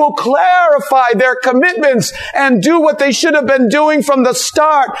 They will clarify their commitments and do what they should have been doing from the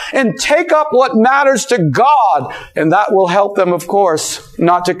start and take up what matters to God. And that will help them, of course,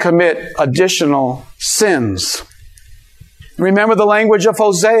 not to commit additional sins. Remember the language of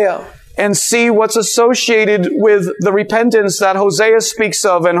Hosea and see what's associated with the repentance that Hosea speaks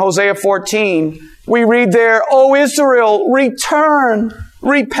of in Hosea 14. We read there, O Israel, return,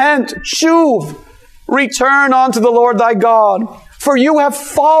 repent, shuv, return unto the Lord thy God, for you have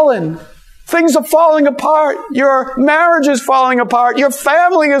fallen. Things are falling apart. Your marriage is falling apart. Your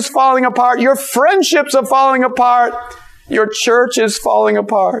family is falling apart. Your friendships are falling apart. Your church is falling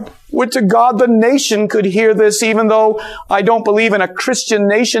apart. Would to God the nation could hear this, even though I don't believe in a Christian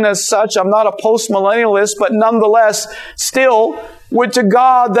nation as such. I'm not a post-millennialist, but nonetheless, still, would to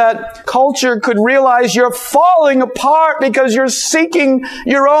God that culture could realize you're falling apart because you're seeking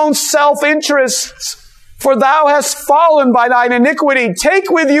your own self-interests. For thou hast fallen by thine iniquity.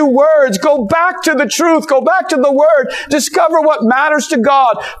 Take with you words. Go back to the truth. Go back to the word. Discover what matters to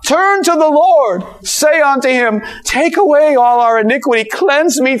God. Turn to the Lord. Say unto Him, take away all our iniquity.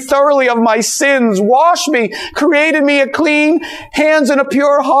 Cleanse me thoroughly of my sins. Wash me. Create in me a clean hands and a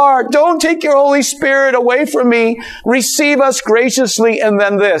pure heart. Don't take your Holy Spirit away from me. Receive us graciously. And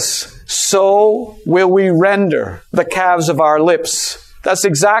then this. So will we render the calves of our lips That's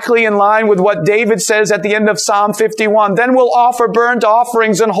exactly in line with what David says at the end of Psalm 51. Then we'll offer burnt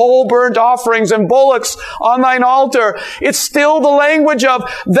offerings and whole burnt offerings and bullocks on thine altar. It's still the language of,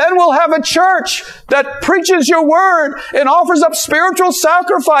 then we'll have a church that preaches your word and offers up spiritual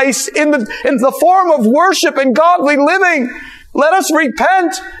sacrifice in the form of worship and godly living. Let us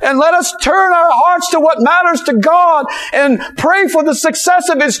repent and let us turn our hearts to what matters to God and pray for the success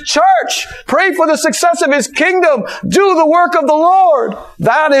of His church. Pray for the success of His kingdom. Do the work of the Lord.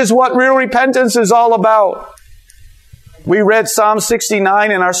 That is what real repentance is all about. We read Psalm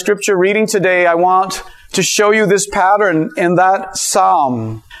 69 in our scripture reading today. I want to show you this pattern in that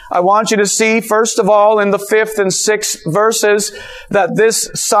psalm. I want you to see, first of all, in the 5th and 6th verses, that this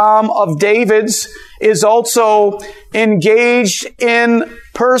Psalm of David's is also engaged in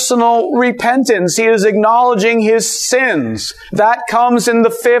personal repentance. He is acknowledging his sins. That comes in the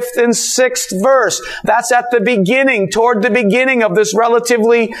 5th and 6th verse. That's at the beginning, toward the beginning of this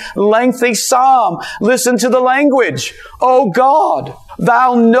relatively lengthy psalm. Listen to the language. O God,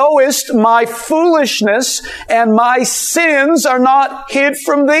 Thou knowest my foolishness, and my sins are not hid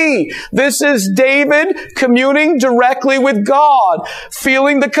from Thee. This is David communing directly with God,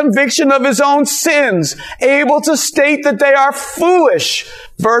 feeling the conviction of his own sins, able to state that they are foolish.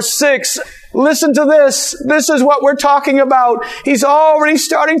 Verse 6, listen to this. This is what we're talking about. He's already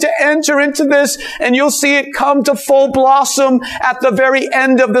starting to enter into this, and you'll see it come to full blossom at the very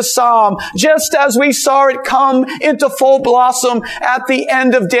end of the psalm, just as we saw it come into full blossom at the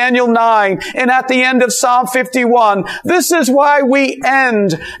end of Daniel 9 and at the end of Psalm 51. This is why we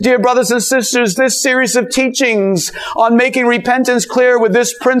end, dear brothers and sisters, this series of teachings on making repentance clear with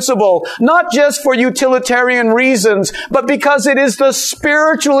this principle, not just for utilitarian reasons, but because it is the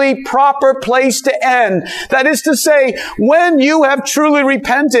spiritually proper place to end. That is to say, when you have truly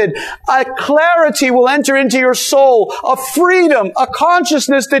repented, a clarity will enter into your soul, a freedom, a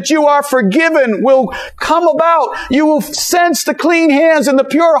consciousness that you are forgiven will come about. You will sense the clean hands and the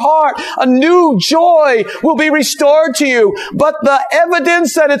pure heart. A new joy will be restored to you. But the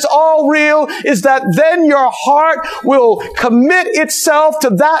evidence that it's all real is that then your heart will commit itself to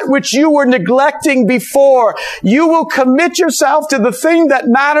that which you were neglecting before. You will commit yourself to the thing that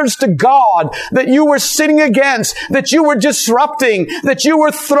matters to God, that you were sinning against, that you were disrupting, that you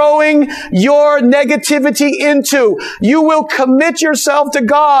were throwing your negativity into. You will commit yourself to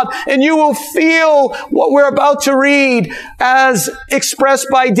God, and you will feel what we're about to read as expressed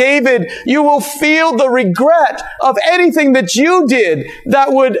by David. You will feel the regret of anything that you did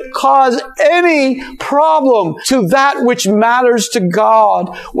that would cause any problem to that which matters to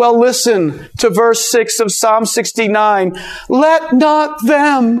God. Well, listen to verse 6 of Psalm 69. Let not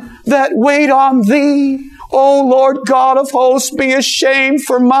them that wait on Thee, O Lord God of hosts, be ashamed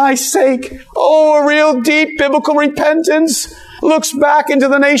for my sake. Oh, a real deep biblical repentance looks back into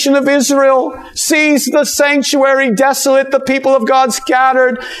the nation of Israel, sees the sanctuary desolate, the people of God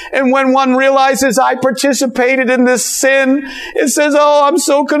scattered, and when one realizes I participated in this sin, it says, oh, I'm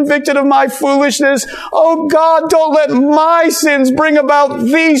so convicted of my foolishness. Oh God, don't let my sins bring about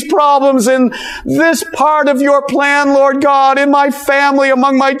these problems in this part of your plan, Lord God, in my family,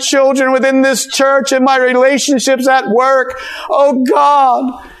 among my children, within this church, in my relationships at work. Oh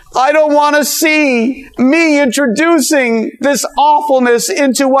God, I don't want to see me introducing this awfulness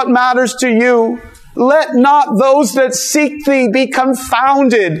into what matters to you. Let not those that seek Thee be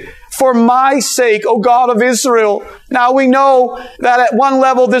confounded for my sake, O God of Israel. Now we know that at one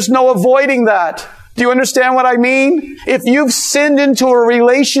level there's no avoiding that. Do you understand what I mean? If you've sinned into a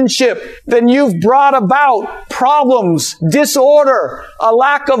relationship, then you've brought about problems, disorder, a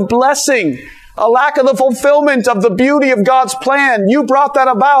lack of blessing, a lack of the fulfillment of the beauty of God's plan. You brought that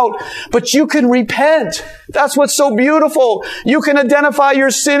about, but you can repent. That's what's so beautiful. You can identify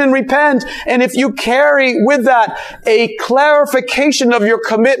your sin and repent. And if you carry with that a clarification of your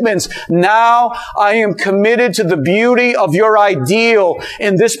commitments, now I am committed to the beauty of your ideal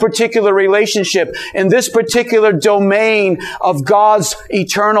in this particular relationship, in this particular domain of God's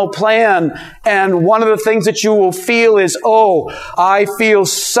eternal plan. And one of the things that you will feel is, oh, I feel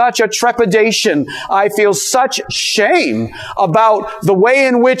such a trepidation. I feel such shame about the way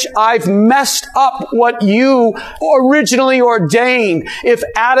in which I've messed up what you originally ordained. If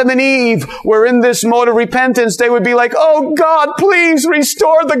Adam and Eve were in this mode of repentance, they would be like, oh God, please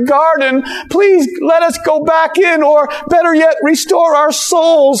restore the garden. Please let us go back in, or better yet, restore our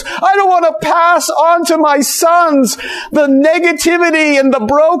souls. I don't want to pass on to my sons the negativity and the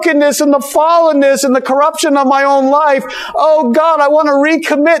brokenness and the fallenness and the corruption of my own life. Oh God, I want to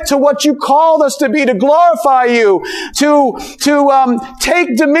recommit to what you call called us to be, to glorify you, to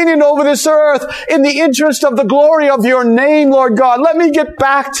take dominion over this earth in the interest of the glory of your name, Lord God. Let me get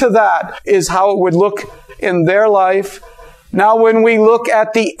back to that, is how it would look in their life. Now, when we look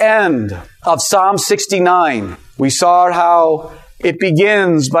at the end of Psalm 69, we saw how it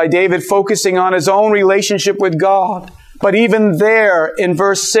begins by David focusing on his own relationship with God. But even there, in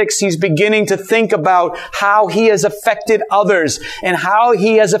verse 6, he's beginning to think about how he has affected others and how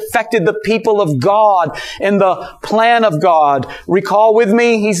he has affected the people of God and the plan of God. Recall with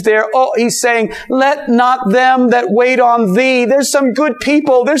me, he's there. Oh, he's saying, let not them that wait on thee. There's some good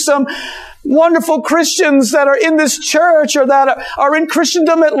people. There's some wonderful Christians that are in this church or that are in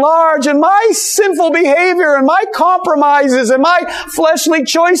Christendom at large, and my sinful behavior and my compromises and my fleshly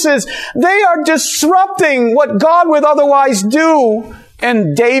choices, they are disrupting what God would otherwise do.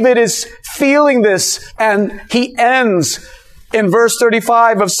 And David is feeling this, and he ends in verse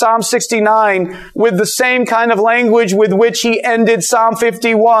 35 of Psalm 69 with the same kind of language with which he ended Psalm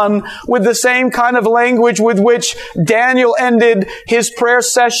 51, with the same kind of language with which Daniel ended his prayer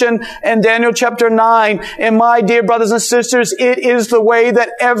session in Daniel chapter 9. And my dear brothers and sisters, it is the way that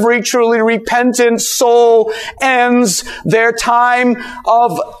every truly repentant soul ends their time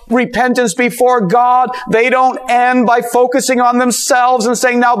of repentance before God. They don't end by focusing on themselves and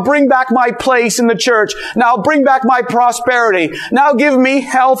saying, now bring back my place in the church. Now bring back my prosperity. Now give me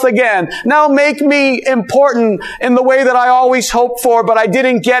health again. Now make me important in the way that I always hoped for, but I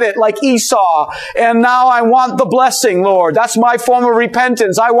didn't get it, like Esau. And now I want the blessing, Lord. That's my form of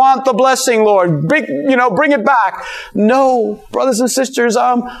repentance. I want the blessing, Lord. Bring it back. No, brothers and sisters,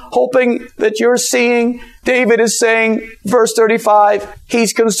 I'm hoping that you're seeing David is saying, verse 35,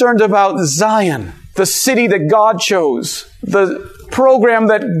 he's concerned about Zion, the city that God chose, the program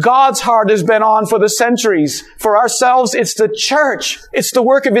that God's heart has been on for the centuries. For ourselves, it's the church. It's the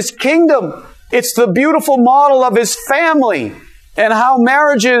work of His kingdom. It's the beautiful model of His family, and how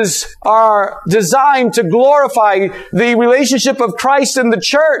marriages are designed to glorify the relationship of Christ in the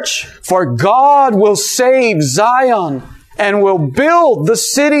church. For God will save Zion and will build the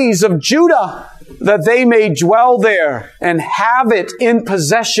cities of Judah, that they may dwell there and have it in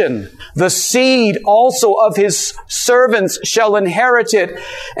possession. The seed also of His servants shall inherit it,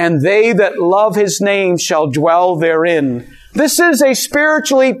 and they that love His name shall dwell therein. This is a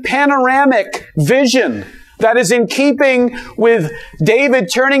spiritually panoramic vision that is in keeping with David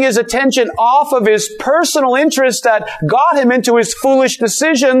turning his attention off of his personal interest that got him into his foolish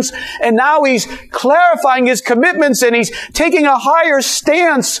decisions, and now he's clarifying his commitments, and he's taking a higher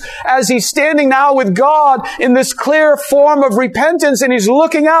stance as he's standing now with God in this clear form of repentance, and he's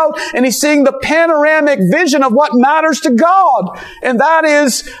looking out and he's seeing the panoramic vision of what matters to God, and that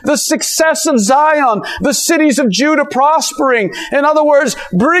is the success of Zion, the cities of Judah prospering. In other words,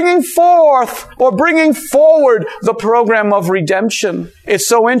 bringing forward the program of redemption. It's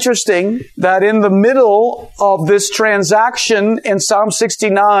so interesting that in the middle of this transaction in Psalm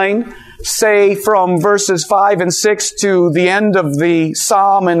 69, say from verses 5 and 6 to the end of the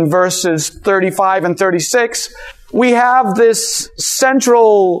Psalm in verses 35 and 36, we have this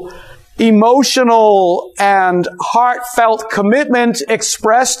central emotional and heartfelt commitment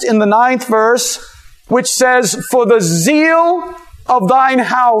expressed in the 9th verse, which says, "For the zeal of thine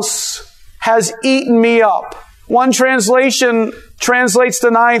house has eaten me up." One translation translates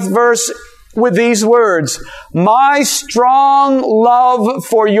the 9th verse with these words, "My strong love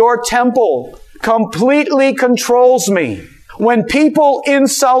for your temple completely controls me. When people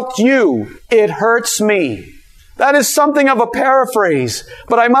insult you, it hurts me." That is something of a paraphrase.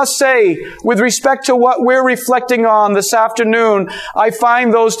 But I must say, with respect to what we're reflecting on this afternoon, I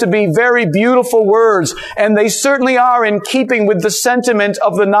find those to be very beautiful words. And they certainly are in keeping with the sentiment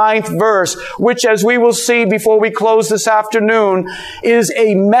of the 9th verse, which, as we will see before we close this afternoon, is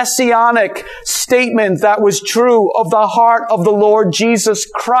a messianic statement that was true of the heart of the Lord Jesus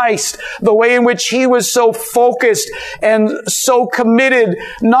Christ. The way in which He was so focused and so committed,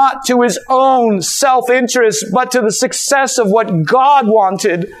 not to His own self-interest, but to the success of what God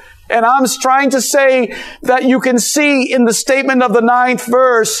wanted. And I'm trying to say that you can see in the statement of the 9th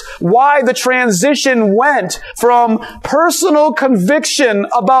verse why the transition went from personal conviction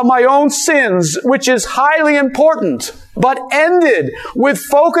about my own sins, which is highly important, but ended with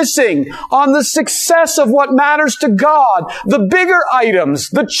focusing on the success of what matters to God, the bigger items,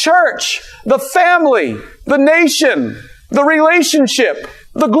 the church, the family, the nation, the relationship,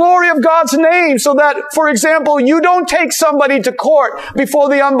 the glory of God's name, so that, for example, you don't take somebody to court before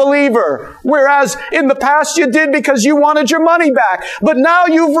the unbeliever, whereas in the past you did because you wanted your money back. But now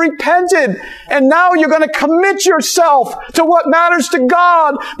you've repented, and now you're going to commit yourself to what matters to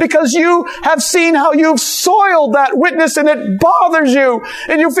God, because you have seen how you've soiled that witness and it bothers you,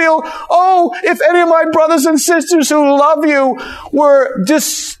 and you feel, oh, if any of my brothers and sisters who love you were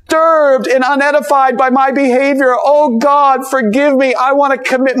disturbed and unedified by my behavior, oh God, forgive me. I want to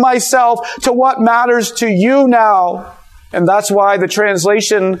commit myself to what matters to you now. And that's why the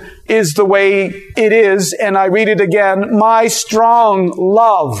translation is the way it is. And I read it again. My strong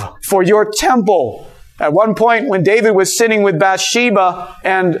love for your temple. At one point, when David was sitting with Bathsheba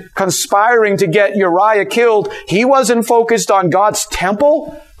and conspiring to get Uriah killed, he wasn't focused on God's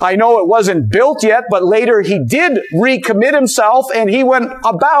temple. I know it wasn't built yet, but later he did recommit himself, and he went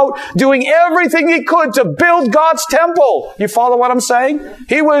about doing everything he could to build God's temple. You follow what I'm saying?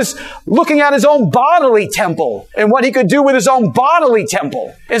 He was looking at his own bodily temple and what he could do with his own bodily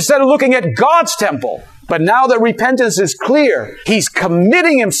temple instead of looking at God's temple. But now that repentance is clear, he's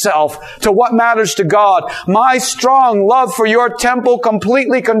committing himself to what matters to God. My strong love for your temple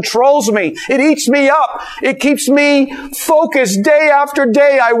completely controls me. It eats me up. It keeps me focused day after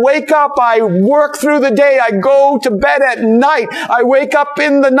day. I wake up, I work through the day, I go to bed at night, I wake up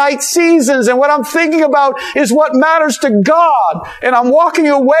in the night seasons, and what I'm thinking about is what matters to God, and I'm walking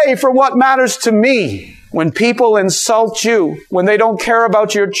away from what matters to me. When people insult you, when they don't care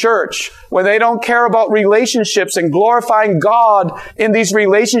about your church, when they don't care about relationships and glorifying God in these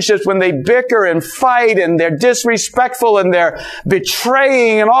relationships, when they bicker and fight and they're disrespectful and they're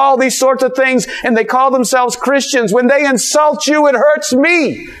betraying and all these sorts of things, and they call themselves Christians, when they insult you, it hurts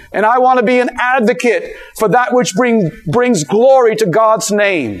me. And I want to be an advocate for that which brings glory to God's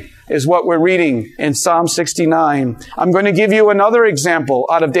name, is what we're reading in Psalm 69. I'm going to give you another example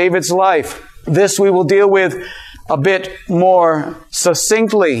out of David's life. This we will deal with a bit more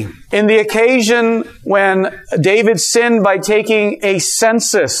succinctly. In the occasion when David sinned by taking a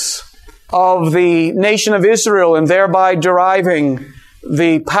census of the nation of Israel and thereby deriving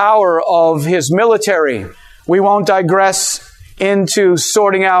the power of his military, we won't digress into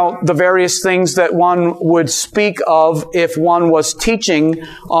sorting out the various things that one would speak of if one was teaching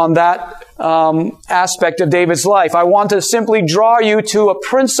on that aspect of David's life. I want to simply draw you to a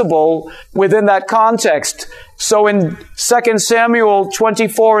principle within that context. So in 2 Samuel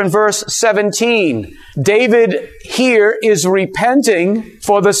 24 and verse 17, David here is repenting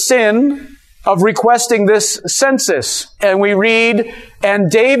for the sin of requesting this census. And we read, and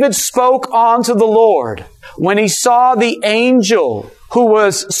David spoke unto the Lord when he saw the angel who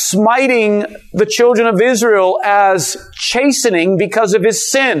was smiting the children of Israel as chastening because of his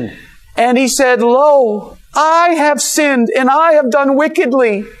sin. And he said, Lo, I have sinned and I have done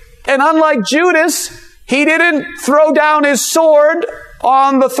wickedly. And unlike Judas, he didn't throw down his sword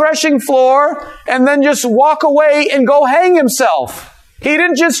on the threshing floor and then just walk away and go hang himself. He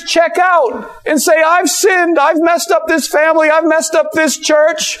didn't just check out and say, I've sinned, I've messed up this family, I've messed up this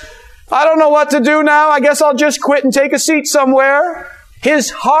church. I don't know what to do now. I guess I'll just quit and take a seat somewhere. His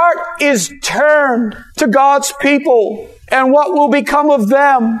heart is turned to God's people and what will become of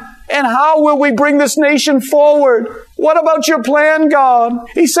them. And how will we bring this nation forward? What about your plan, God?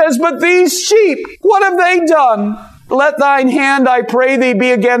 He says, but these sheep, what have they done? Let thine hand, I pray thee,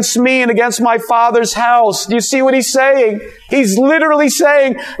 be against me and against my father's house. Do you see what he's saying? He's literally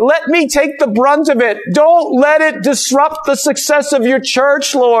saying, let me take the brunt of it. Don't let it disrupt the success of your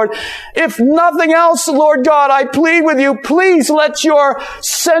church, Lord. If nothing else, Lord God, I plead with you, please let your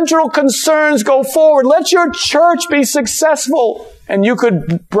central concerns go forward. Let your church be successful. And you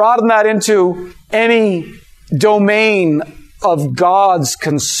could broaden that into any domain of God's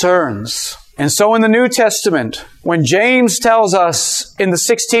concerns. And so in the New Testament, when James tells us in the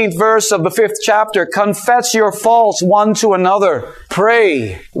 16th verse of the 5th chapter, confess your faults one to another,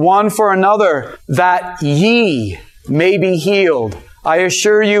 pray one for another, that ye may be healed. I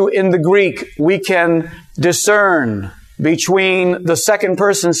assure you, in the Greek, we can discern between the second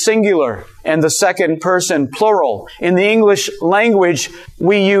person singular and the second person plural. In the English language,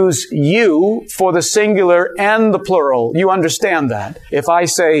 we use you for the singular and the plural. You understand that. If I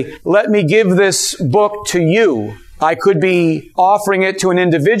say, let me give this book to you, I could be offering it to an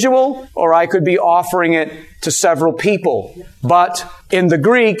individual, or I could be offering it to several people. But in the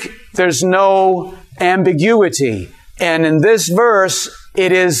Greek, there's no ambiguity. And in this verse,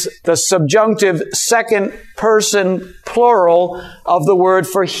 it is the subjunctive second person plural of the word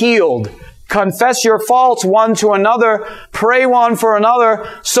for healed. Confess your faults one to another, pray one for another,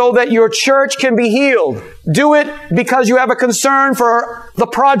 so that your church can be healed. Do it because you have a concern for the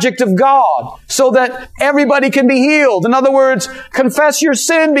project of God, so that everybody can be healed. In other words, confess your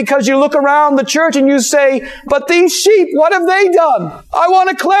sin because you look around the church and you say, but these sheep, what have they done? I want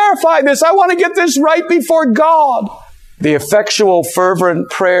to clarify this. I want to get this right before God. The effectual,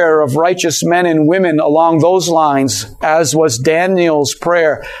 fervent prayer of righteous men and women along those lines, as was Daniel's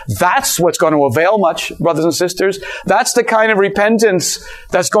prayer, that's what's going to avail much, brothers and sisters. That's the kind of repentance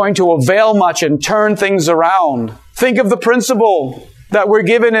that's going to avail much and turn things around. Think of the principle that we're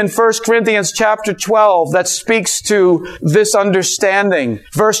given in 1 Corinthians chapter 12 that speaks to this understanding.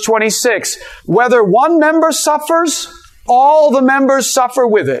 Verse 26, whether one member suffers, all the members suffer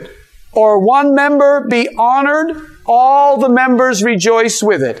with it. Or one member be honored, all the members rejoice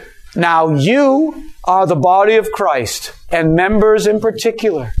with it. Now you are the body of Christ, and members in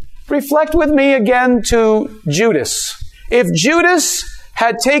particular. Reflect with me again to Judas. If Judas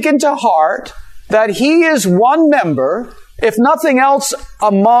had taken to heart that he is one member, if nothing else,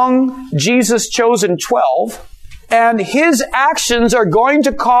 among Jesus' chosen 12, and his actions are going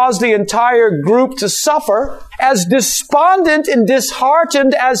to cause the entire group to suffer, as despondent and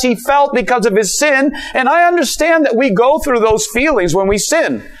disheartened as he felt because of his sin. And I understand that we go through those feelings when we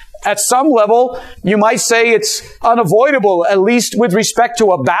sin. At some level, you might say it's unavoidable, at least with respect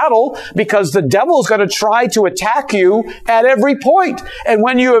to a battle, because the devil's going to try to attack you at every point. And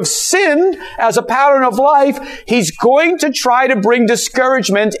when you have sinned as a pattern of life, he's going to try to bring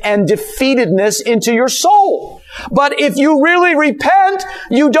discouragement and defeatedness into your soul. But if you really repent,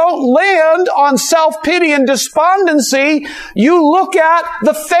 you don't land on self-pity and despondency. You look at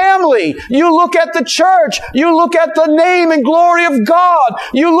the family. You look at the church. You look at the name and glory of God.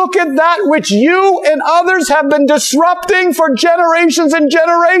 You look at that which you and others have been disrupting for generations and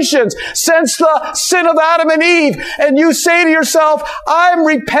generations since the sin of Adam and Eve. And you say to yourself, I'm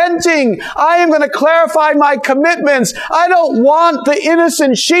repenting. I am going to clarify my commitments. I don't want the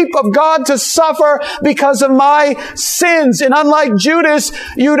innocent sheep of God to suffer because of my sins. And unlike Judas,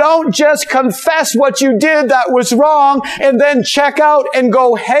 you don't just confess what you did that was wrong and then check out and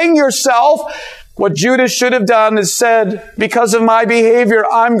go hang yourself. What Judas should have done is said, because of my behavior,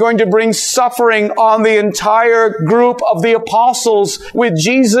 I'm going to bring suffering on the entire group of the apostles with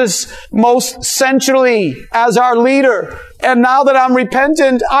Jesus most centrally as our leader. And now that I'm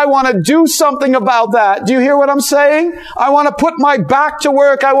repentant, I want to do something about that. Do you hear what I'm saying? I want to put my back to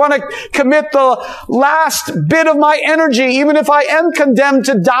work. I want to commit the last bit of my energy, even if I am condemned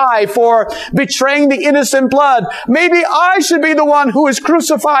to die for betraying the innocent blood. Maybe I should be the one who is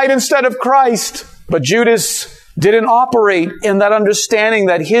crucified instead of Christ. But Judas didn't operate in that understanding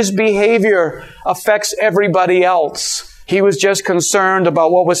that his behavior affects everybody else. He was just concerned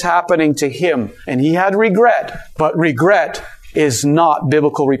about what was happening to him. And he had regret. But regret is not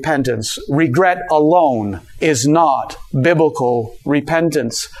biblical repentance. Regret alone is not biblical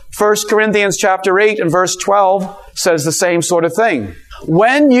repentance. 1 Corinthians chapter 8 and verse 12 says the same sort of thing.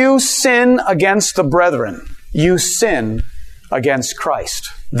 When you sin against the brethren, you sin against Christ.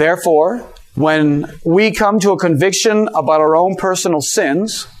 Therefore, when we come to a conviction about our own personal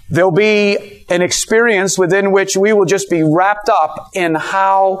sins, there'll be an experience within which we will just be wrapped up in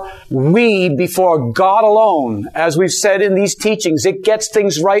how we, before God alone, as we've said in these teachings, it gets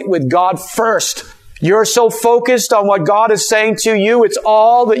things right with God first. You're so focused on what God is saying to you, it's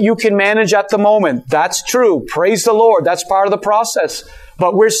all that you can manage at the moment. That's true. Praise the Lord. That's part of the process.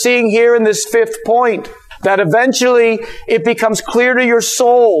 But we're seeing here in this fifth point that eventually it becomes clear to your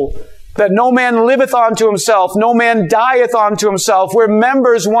soul that no man liveth unto himself, no man dieth unto himself. We're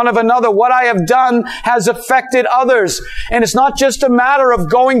members one of another. What I have done has affected others. And it's not just a matter of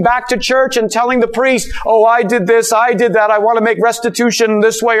going back to church and telling the priest, oh, I did this, I did that, I want to make restitution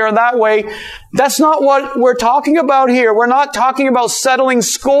this way or that way. That's not what we're talking about here. We're not talking about settling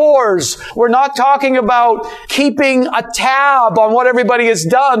scores. We're not talking about keeping a tab on what everybody has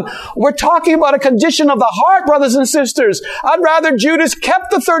done. We're talking about a condition of the heart, brothers and sisters. I'd rather Judas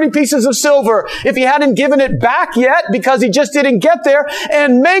kept the 30 pieces of silver if he hadn't given it back yet because he just didn't get there,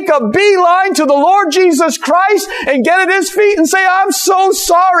 and make a beeline to the Lord Jesus Christ and get at his feet and say, I'm so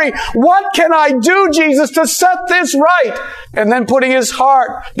sorry. What can I do, Jesus, to set this right? And then putting his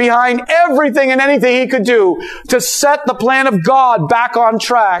heart behind everything and anything he could do to set the plan of God back on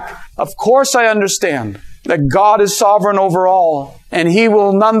track. Of course, I understand that God is sovereign over all, and He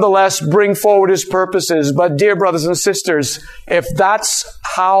will nonetheless bring forward His purposes. But dear brothers and sisters, if that's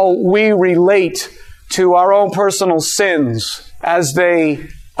how we relate to our own personal sins as they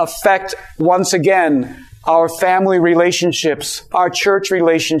affect, once again, our family relationships, our church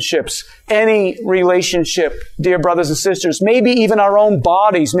relationships, any relationship, dear brothers and sisters, maybe even our own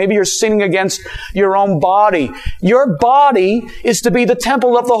bodies. Maybe you're sinning against your own body. Your body is to be the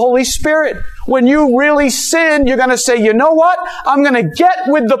temple of the Holy Spirit. When you really sin, you're going to say, you know what? I'm going to get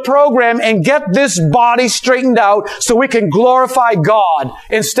with the program and get this body straightened out so we can glorify God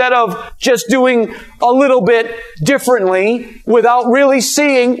instead of just doing a little bit differently without really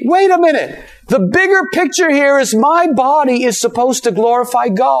seeing, wait a minute. The bigger picture here is my body is supposed to glorify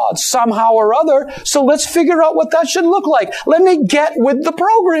God somehow or other, so let's figure out what that should look like. Let me get with the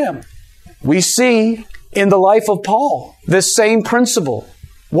program. We see in the life of Paul this same principle.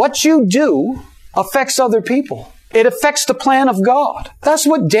 What you do affects other people. It affects the plan of God. That's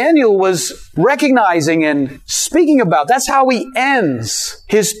what Daniel was recognizing and speaking about. That's how he ends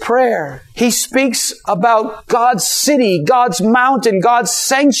his prayer. He speaks about God's city, God's mountain, God's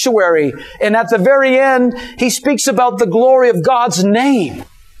sanctuary. And at the very end, he speaks about the glory of God's name.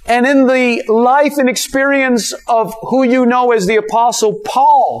 And in the life and experience of who you know as the Apostle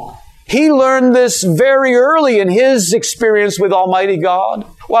Paul, he learned this very early in his experience with Almighty God.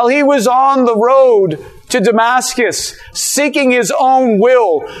 While he was on the road to Damascus, seeking his own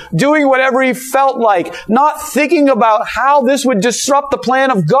will, doing whatever he felt like, not thinking about how this would disrupt the plan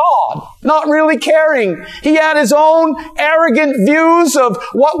of God, not really caring. He had his own arrogant views of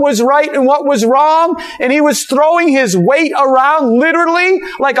what was right and what was wrong, and he was throwing his weight around literally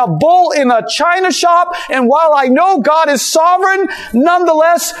like a bull in a china shop. And while I know God is sovereign,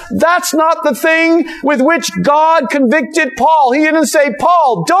 nonetheless, that's not the thing with which God convicted Paul. He didn't say,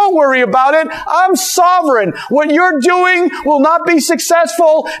 Paul, don't worry about it. I'm sovereign. What you're doing will not be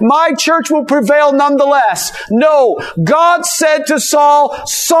successful. My church will prevail nonetheless. No, God said to Saul,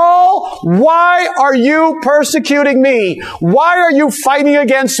 Saul, why are you persecuting me? Why are you fighting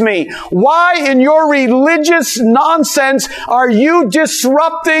against me? Why in your religious nonsense are you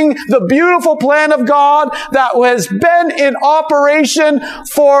disrupting the beautiful plan of God that has been in operation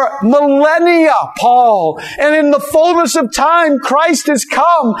for millennia, Paul? And in the fullness of time, Christ has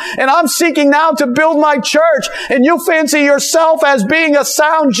come, and I'm seeking now to build my church, and you fancy yourself as being a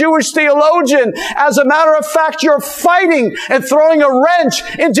sound Jewish theologian. As a matter of fact, you're fighting and throwing a wrench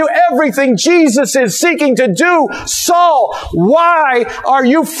into everything Jesus is seeking to do. Saul, why are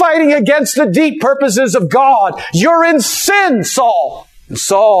you fighting against the deep purposes of God? You're in sin, Saul. And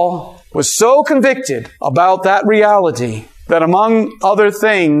Saul was so convicted about that reality that among other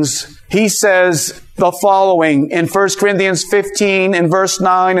things, he says the following in 1 Corinthians 15 and verse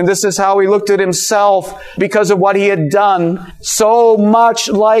 9, and this is how he looked at himself because of what he had done. So much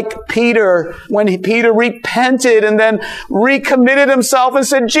like Peter, when Peter repented and then recommitted himself and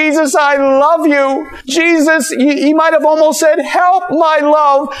said, Jesus, I love you. Jesus, he might have almost said, help my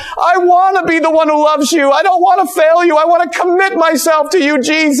love. I want to be the one who loves you. I don't want to fail you. I want to commit myself to you,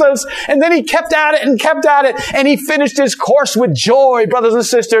 Jesus. And then he kept at it and kept at it, and he finished his course with joy, brothers and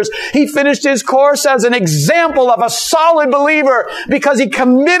sisters. He finished his course as an example of a solid believer because he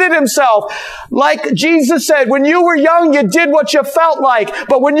committed himself. Like Jesus said, when you were young, you did what you felt like.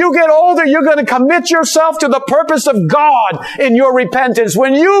 But when you get older, you're going to commit yourself to the purpose of God in your repentance.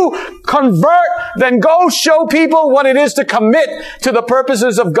 When you convert, then go show people what it is to commit to the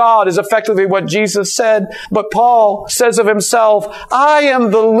purposes of God, is effectively what Jesus said. But Paul says of himself, I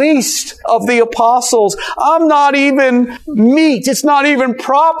am the least of the apostles. I'm not even meet. It's not even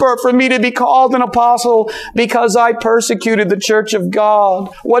proper for me to be called an apostle because I persecuted the church of God.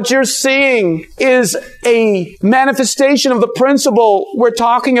 What you're seeing is a manifestation of the principle we're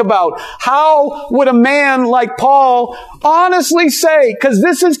talking about. How would a man like Paul honestly say, because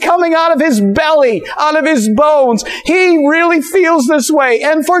this is coming out of his belly, out of his bones, he really feels this way,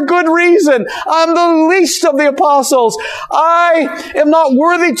 and for good reason. I'm the least of the apostles. I am not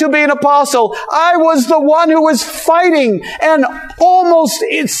worthy to be an apostle. I was the one who was fighting, and almost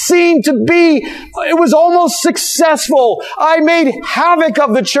it seemed to be, it was almost successful. I made havoc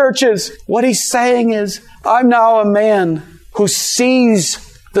of the churches. What he's saying is, I'm now a man who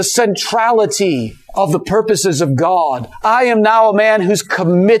sees the centrality of the purposes of God. I am now a man who's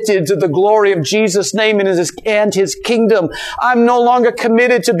committed to the glory of Jesus' name and His kingdom. I'm no longer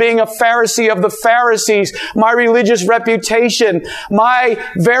committed to being a Pharisee of the Pharisees. My religious reputation, my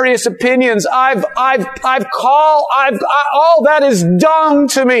various opinions, all that is dung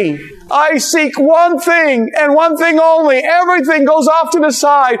to me. I seek one thing and one thing only. Everything goes off to the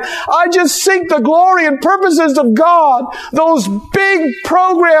side. I just seek the glory and purposes of God. Those big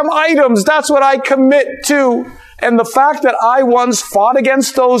program items, that's what I commit to. And the fact that I once fought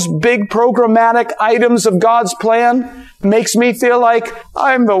against those big programmatic items of God's plan makes me feel like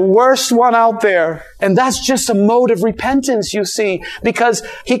I'm the worst one out there. And that's just a mode of repentance, you see, because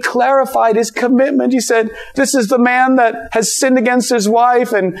he clarified his commitment. He said, this is the man that has sinned against his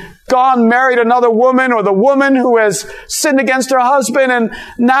wife and gone married another woman, or the woman who has sinned against her husband. And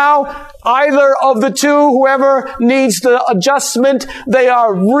now either of the two, whoever needs the adjustment, they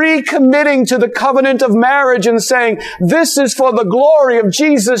are recommitting to the covenant of marriage and saying, this is for the glory of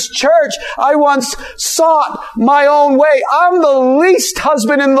Jesus' church. I once sought my own way. I'm the least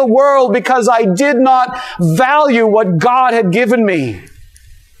husband in the world because I did not value what God had given me.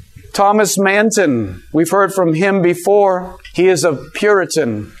 Thomas Manton, we've heard from him before. He is a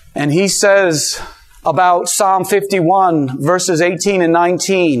Puritan, and he says about Psalm 51, verses 18 and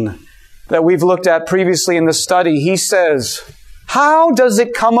 19, that we've looked at previously in the study. He says, how does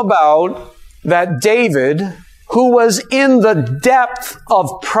it come about that David, who was in the depth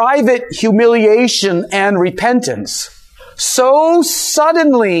of private humiliation and repentance, so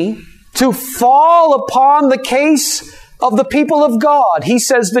suddenly to fall upon the case of the people of God, he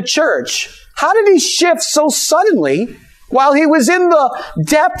says the church, how did he shift so suddenly while he was in the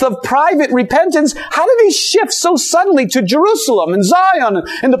depth of private repentance? How did he shift so suddenly to Jerusalem and Zion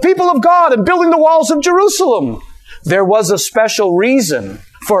and the people of God and building the walls of Jerusalem? There was a special reason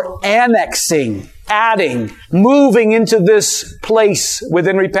for annexing, adding, moving into this place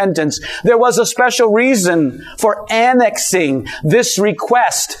within repentance. There was a special reason for annexing this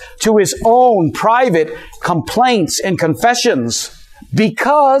request to his own private complaints and confessions,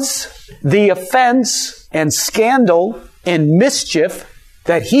 because the offense and scandal and mischief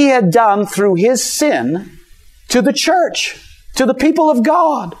that he had done through his sin to the church, to the people of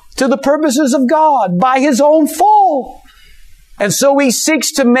God, to the purposes of God, by his own fall. And so he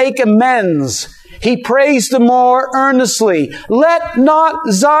seeks to make amends. He prays the more earnestly. Let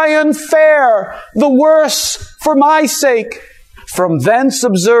not Zion fare the worse for my sake. From thence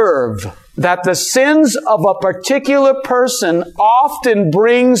observe that the sins of a particular person often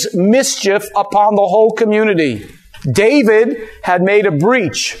brings mischief upon the whole community. David had made a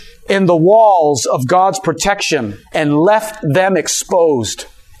breach in the walls of God's protection and left them exposed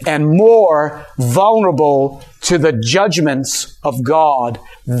and more vulnerable to the judgments of God.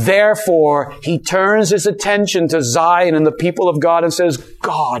 Therefore, he turns his attention to Zion and the people of God and says,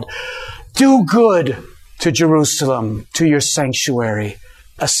 God, do good to Jerusalem, to your sanctuary,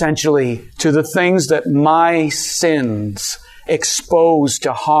 essentially to the things that my sins exposed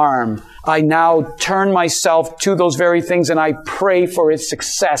to harm. I now turn myself to those very things and I pray for its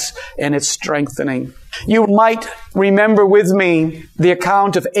success and its strengthening. You might remember with me the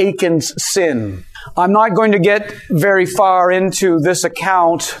account of Achan's sin. I'm not going to get very far into this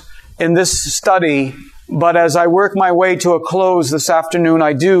account in this study, but as I work my way to a close this afternoon,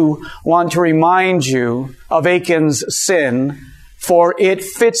 I do want to remind you of Achan's sin, for it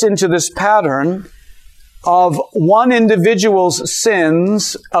fits into this pattern of one individual's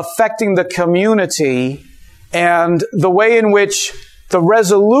sins affecting the community and the way in which the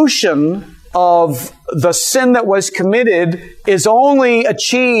resolution of the sin that was committed is only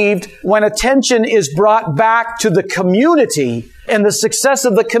achieved when attention is brought back to the community and the success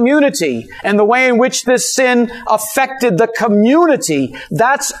of the community and the way in which this sin affected the community.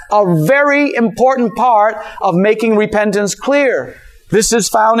 That's a very important part of making repentance clear. This is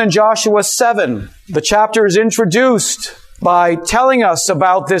found in Joshua 7. The chapter is introduced by telling us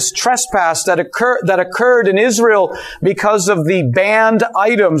about this trespass that occurred in Israel because of the banned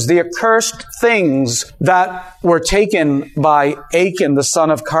items, the accursed things that were taken by Achan, the son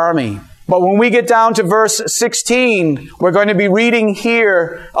of Carmi. But when we get down to verse 16, we're going to be reading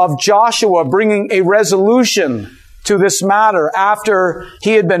here of Joshua bringing a resolution to this matter after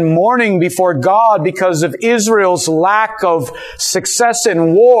he had been mourning before God because of Israel's lack of success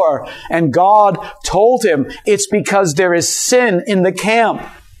in war. And God told him, it's because there is sin in the camp.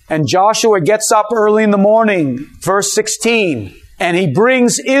 And Joshua gets up early in the morning, verse 16, and he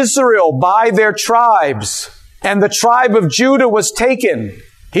brings Israel by their tribes. And the tribe of Judah was taken.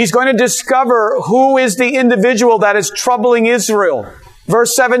 He's going to discover who is the individual that is troubling Israel.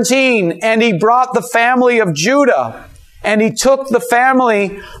 Verse 17, and he brought the family of Judah, and he took the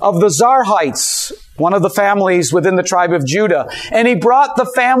family of the Zarhites, one of the families within the tribe of Judah, and he brought the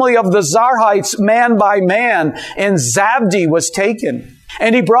family of the Zarhites man by man, and Zabdi was taken.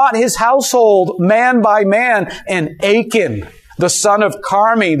 And he brought his household man by man, and Achan, the son of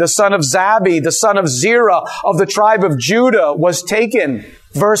Carmi, the son of Zabi, the son of Zerah of the tribe of Judah was taken.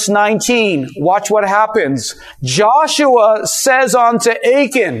 Verse 19, watch what happens. Joshua says unto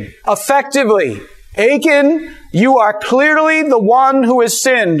Achan, effectively, Achan, you are clearly the one who has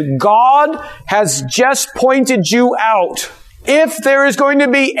sinned. God has just pointed you out. If there is going to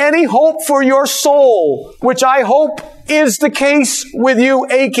be any hope for your soul, which I hope is the case with you,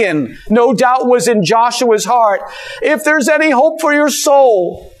 Achan, no doubt was in Joshua's heart. If there's any hope for your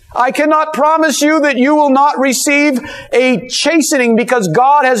soul, I cannot promise you that you will not receive a chastening, because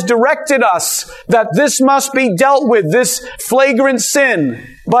God has directed us that this must be dealt with, this flagrant sin.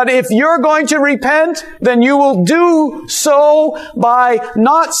 But if you're going to repent, then you will do so by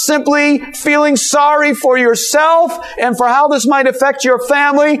not simply feeling sorry for yourself and for how this might affect your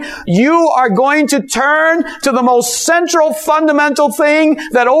family. You are going to turn to the most central, fundamental thing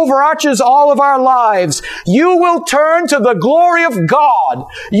that overarches all of our lives. You will turn to the glory of God.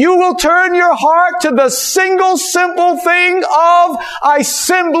 You will turn your heart to the single, simple thing of, I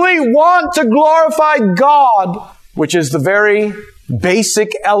simply want to glorify God, which is the very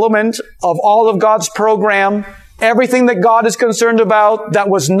basic element of all of God's program. Everything that God is concerned about that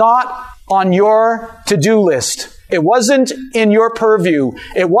was not on your to-do list. It wasn't in your purview.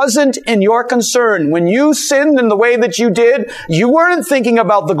 It wasn't in your concern. When you sinned in the way that you did, you weren't thinking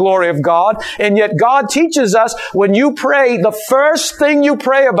about the glory of God. And yet God teaches us, when you pray, the first thing you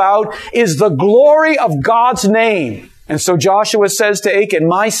pray about is the glory of God's name. And so Joshua says to Achan,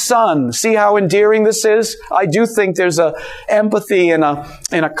 my son, see how endearing this is? I do think there's a empathy and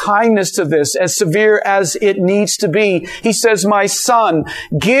a kindness to this, as severe as it needs to be. He says, my son,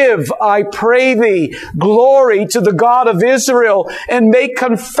 give, I pray thee, glory to the God of Israel, and make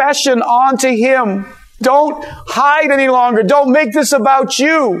confession unto him. Don't hide any longer. Don't make this about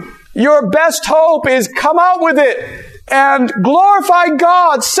you. Your best hope is come out with it and glorify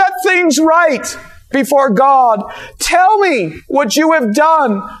God. Set things right before God. Tell me what you have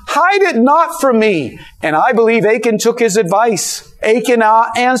done. Hide it not from me. And I believe Achan took his advice. Achan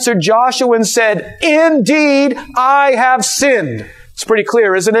answered Joshua and said, indeed, I have sinned. It's pretty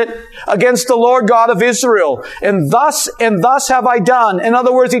clear, isn't it? Against the Lord God of Israel. And thus have I done. In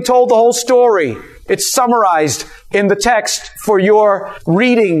other words, he told the whole story. It's summarized in the text for your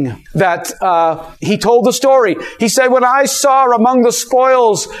reading that he told the story. He said, when I saw among the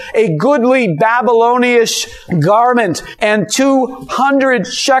spoils a goodly Babylonish garment and 200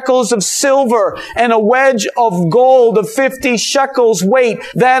 shekels of silver and a wedge of gold of 50 shekels weight,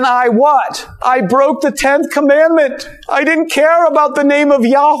 then I what? I broke the 10th commandment. I didn't care about the name of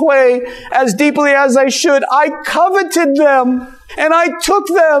Yahweh as deeply as I should. I coveted them. And I took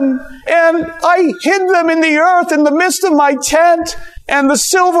them and I hid them in the earth in the midst of my tent and the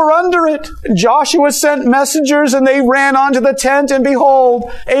silver under it. Joshua sent messengers and they ran onto the tent, and behold,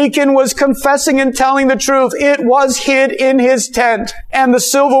 Achan was confessing and telling the truth. It was hid in his tent and the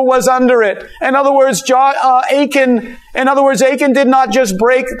silver was under it. In other words, Achan did not just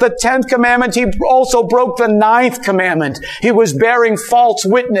break the 10th commandment, he also broke the 9th commandment. He was bearing false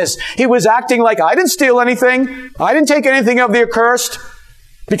witness. He was acting like, I didn't steal anything. I didn't take anything of the accursed.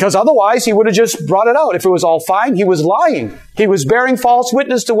 Because otherwise he would have just brought it out. If it was all fine, he was lying. He was bearing false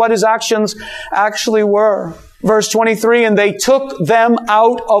witness to what his actions actually were. Verse 23, and they took them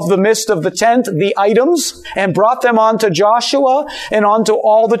out of the midst of the tent, the items, and brought them unto Joshua and unto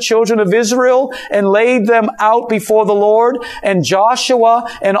all the children of Israel, and laid them out before the Lord. And Joshua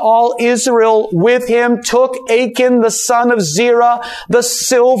and all Israel with him took Achan the son of Zerah, the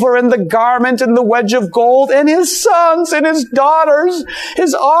silver and the garment and the wedge of gold, and his sons and his daughters,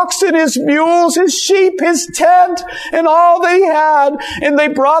 his oxen, his mules, his sheep, his tent, and all they had. And they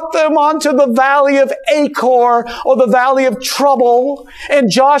brought them unto the valley of Achor, or the valley of trouble.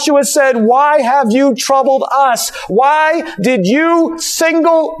 And Joshua said, why have you troubled us? Why did you,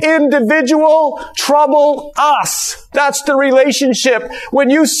 single individual, trouble us? That's the relationship. When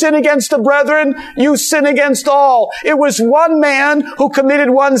you sin against the brethren, you sin against all. It was one man who committed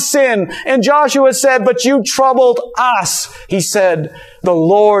one sin. And Joshua said, but you troubled us. He said, the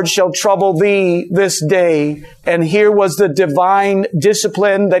Lord shall trouble thee this day. And here was the divine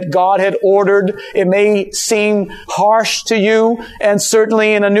discipline that God had ordered. It may seem harsh to you, and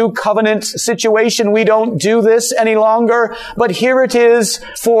certainly in a new covenant situation, we don't do this any longer. But here it is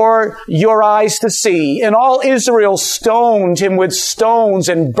for your eyes to see. And all Israel stoned him with stones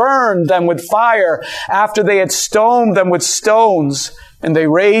and burned them with fire after they had stoned them with stones. And they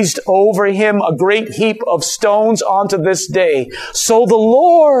raised over him a great heap of stones unto this day. So the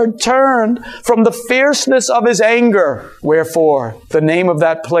Lord turned from the fierceness of his anger. Wherefore, the name of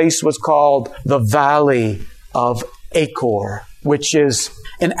that place was called the Valley of Achor, which is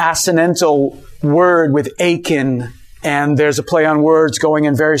an assonantal word with Achan And there's a play on words going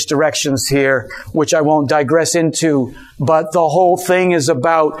in various directions here, which I won't digress into. But the whole thing is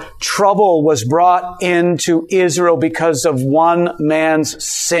about trouble was brought into Israel because of one man's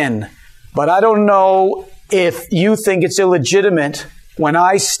sin. But I don't know if you think it's illegitimate when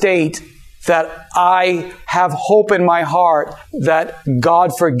I state that I have hope in my heart that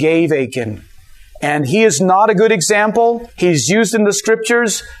God forgave Achan. And he is not a good example. He's used in the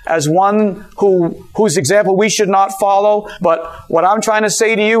scriptures as one whose example we should not follow. But what I'm trying to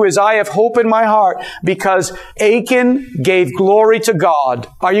say to you is I have hope in my heart because Achan gave glory to God.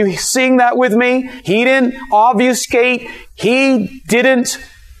 Are you seeing that with me? He didn't obfuscate. He didn't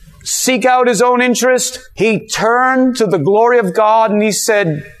seek out his own interest. He turned to the glory of God and he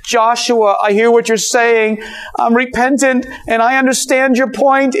said, Joshua, I hear what you're saying. I'm repentant and I understand your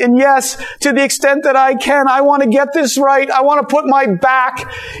point. And yes, to the extent that I can, I want to get this right. I want to put my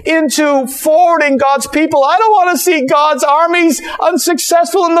back into forwarding God's people. I don't want to see God's armies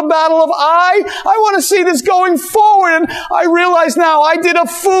unsuccessful in the battle of Ai. I want to see this going forward. And I realize now I did a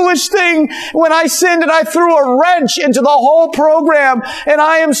foolish thing when I sinned and I threw a wrench into the whole program. And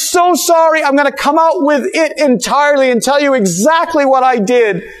I am so sorry. I'm going to come out with it entirely and tell you exactly what I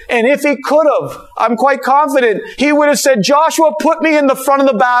did. And if he could have, I'm quite confident, he would have said, Joshua, put me in the front of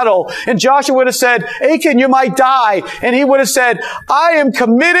the battle. And Joshua would have said, Achan, you might die. And he would have said, I am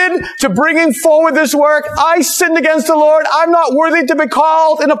committed to bringing forward this work. I sinned against the Lord. I'm not worthy to be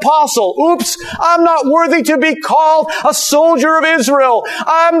called an apostle. Oops. I'm not worthy to be called a soldier of Israel.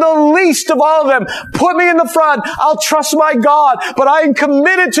 I'm the least of all of them. Put me in the front. I'll trust my God. But I am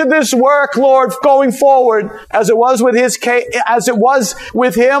committed to this work, Lord, going forward. As it was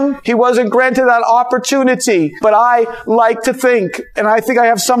with him, he wasn't granted that opportunity. But I like to think, and I think I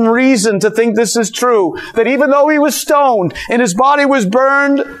have some reason to think this is true, that even though he was stoned and his body was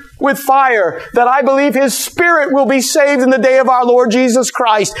burned with fire, that I believe his spirit will be saved in the day of our Lord Jesus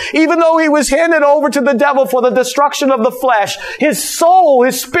Christ. Even though he was handed over to the devil for the destruction of the flesh, his soul,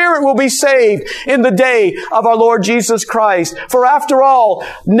 his spirit will be saved in the day of our Lord Jesus Christ. For after all,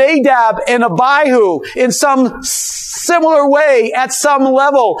 Nadab and Abihu, in some similar way, at some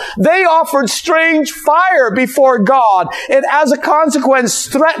level, they offered strange fire before God, and as a consequence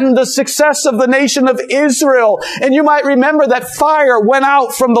threatened the success of the nation of Israel. And you might remember that fire went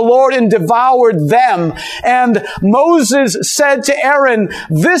out from the Lord and devoured them. And Moses said to Aaron,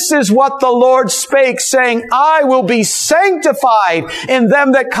 this is what the Lord spake, saying, I will be sanctified in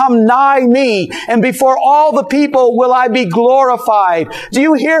them that come nigh me, and before all the people will I be glorified. Do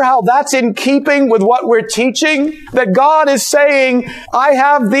you hear how that's in keeping with what we're teaching? That God is saying, I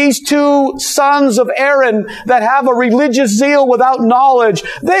have these two sons of Aaron that have a religious zeal without knowledge.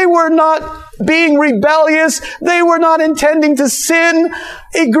 They were not being rebellious. They were not intending to sin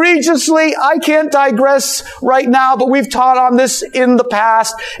egregiously. I can't digress right now, but we've taught on this in the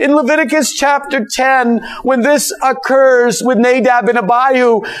past. In Leviticus chapter 10, when this occurs with Nadab and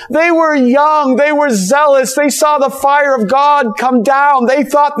Abihu, they were young. They were zealous. They saw the fire of God come down. They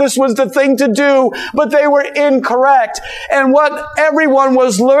thought this was the thing to do, but they were incorrect. And what everyone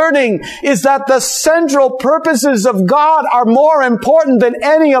was learning is that the central purposes of God are more important than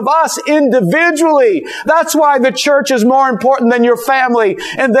any of us individually. That's why the church is more important than your family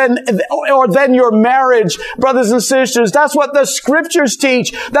and then your marriage, brothers and sisters. That's what the scriptures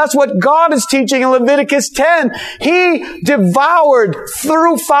teach. That's what God is teaching in Leviticus 10. He devoured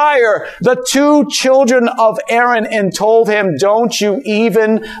through fire the two children of Aaron and told him, don't you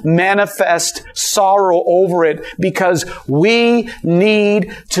even manifest sorrow over it, because we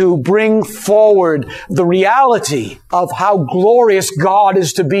need to bring forward the reality of how glorious God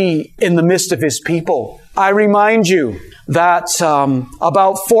is to be in the midst of his people. I remind you that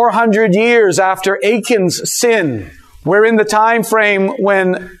about 400 years after Achan's sin, we're in the time frame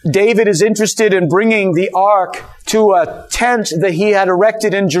when David is interested in bringing the ark to a tent that he had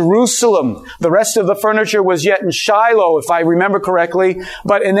erected in Jerusalem. The rest of the furniture was yet in Shiloh, if I remember correctly.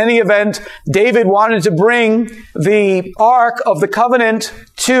 But in any event, David wanted to bring the Ark of the Covenant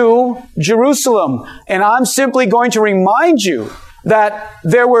to Jerusalem. And I'm simply going to remind you that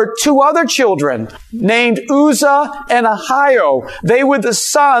there were two other children named Uzzah and Ahio. They were the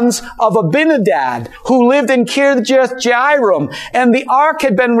sons of Abinadab, who lived in Kirjath-Jearim, and the ark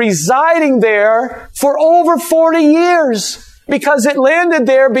had been residing there for over 40 years. because it landed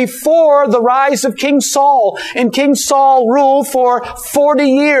there before the rise of King Saul. And King Saul ruled for 40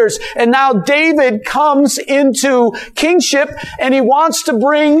 years. And now David comes into kingship and he wants to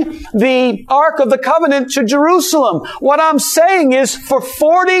bring the Ark of the Covenant to Jerusalem. What I'm saying is for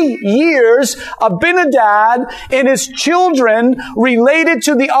 40 years, Abinadab and his children related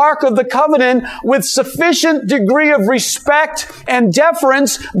to the Ark of the Covenant with sufficient degree of respect and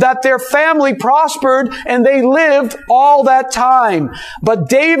deference that their family prospered and they lived all that time. But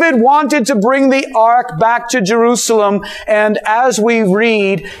David wanted to bring the ark back to Jerusalem, and as we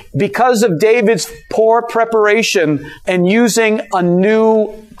read, because of David's poor preparation and using a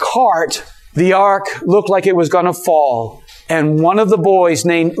new cart, the ark looked like it was going to fall. And one of the boys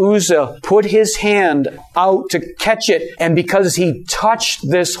named Uzzah put his hand out to catch it. And because he touched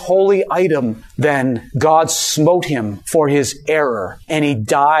this holy item, then God smote him for his error. And he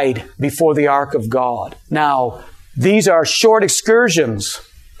died before the ark of God. Now, these are short excursions,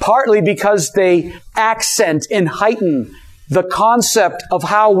 partly because they accent and heighten the concept of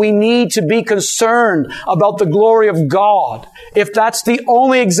how we need to be concerned about the glory of God. If that's the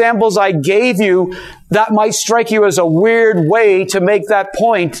only examples I gave you, that might strike you as a weird way to make that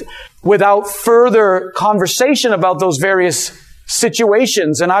point without further conversation about those various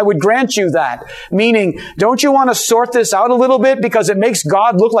situations. And I would grant you that. Meaning, don't you want to sort this out a little bit? Because it makes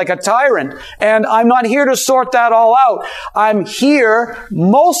God look like a tyrant. And I'm not here to sort that all out. I'm here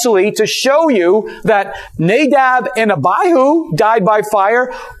mostly to show you that Nadab and Abihu died by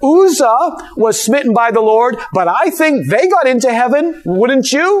fire. Uzzah was smitten by the Lord, but I think they got into heaven.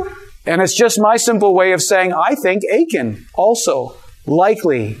 Wouldn't you? And it's just my simple way of saying, I think Achan also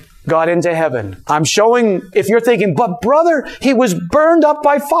likely got into heaven. I'm showing, if you're thinking, but brother, he was burned up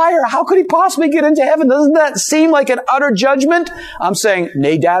by fire. How could he possibly get into heaven? Doesn't that seem like an utter judgment? I'm saying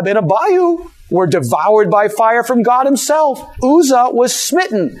Nadab and Abihu were devoured by fire from God himself. Uzzah was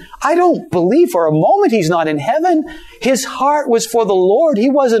smitten. I don't believe for a moment he's not in heaven. His heart was for the Lord.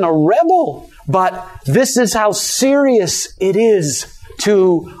 He wasn't a rebel. But this is how serious it is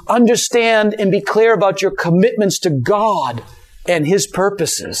to understand and be clear about your commitments to God and His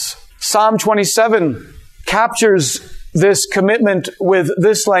purposes. Psalm 27 captures this commitment with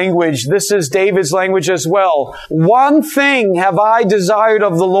this language. This is David's language as well. One thing have I desired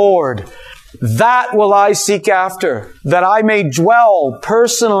of the Lord, that will I seek after, that I may dwell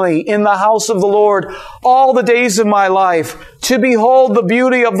personally in the house of the Lord all the days of my life, to behold the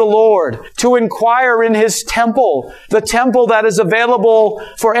beauty of the Lord, to inquire in His temple, the temple that is available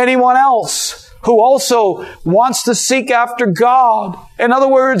for anyone else who also wants to seek after God. In other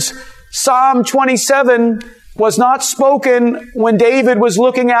words, Psalm 27 was not spoken when David was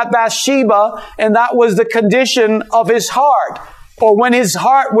looking at Bathsheba, and that was the condition of his heart, or when his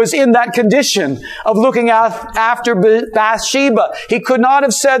heart was in that condition of looking after Bathsheba. He could not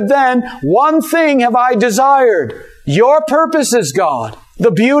have said then, one thing have I desired, your purposes, God,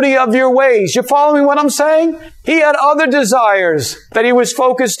 the beauty of your ways. You're following what I'm saying? He had other desires that he was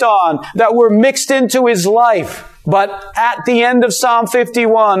focused on that were mixed into his life. But at the end of Psalm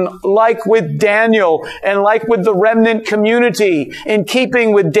 51, like with Daniel and like with the remnant community, in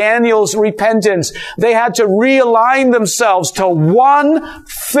keeping with Daniel's repentance, they had to realign themselves to one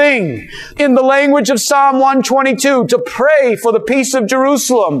thing. In the language of Psalm 122, to pray for the peace of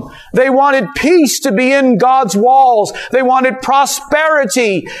Jerusalem. They wanted peace to be in God's walls. They wanted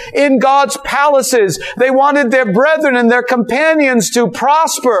prosperity in God's palaces. They wanted their brethren and their companions to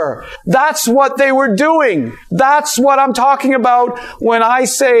prosper. That's what they were doing. That's what I'm talking about when I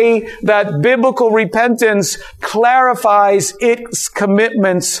say that biblical repentance clarifies its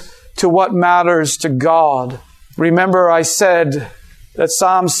commitments to what matters to God. Remember, I said that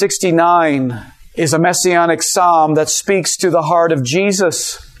Psalm 69 is a messianic psalm that speaks to the heart of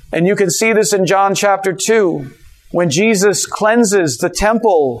Jesus. And you can see this in John chapter 2, when Jesus cleanses the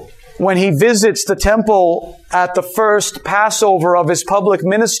temple, when He visits the temple at the first Passover of His public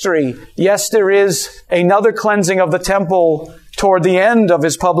ministry. Yes, there is another cleansing of the temple toward the end of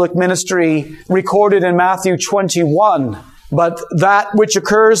His public ministry recorded in Matthew 21. But that which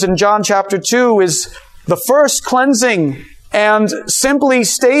occurs in John chapter 2 is the first cleansing. And simply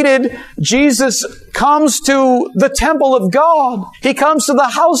stated, Jesus comes to the temple of God. He comes to the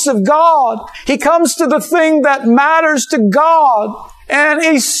house of God. He comes to the thing that matters to God. And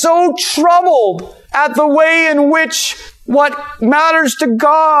He's so troubled at the way in which what matters to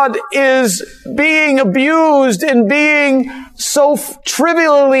God is being abused and being so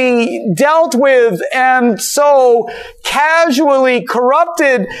trivially dealt with and so casually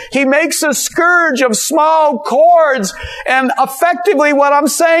corrupted. He makes a scourge of small cords. And effectively what I'm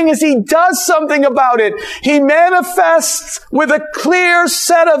saying is he does something about it. He manifests with a clear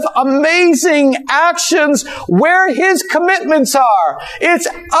set of amazing actions where his commitments are. It's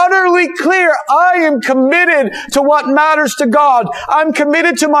utterly clear. I am committed to what matters to God. I'm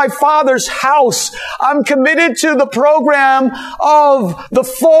committed to my Father's house. I'm committed to the program of the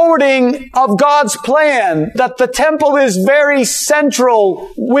forwarding of God's plan, that the temple is very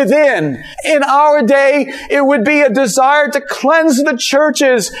central within. In our day, it would be a desire to cleanse the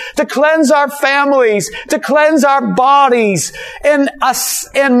churches, to cleanse our families, to cleanse our bodies. And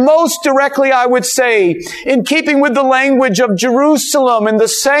most directly, I would say, in keeping with the language of Jerusalem and the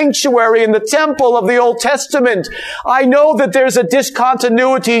sanctuary and the temple of the Old Testament, I know that there's a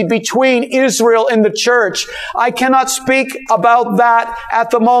discontinuity between Israel and the church. I cannot speak about that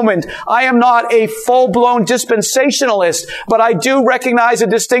at the moment. I am not a full-blown dispensationalist, but I do recognize a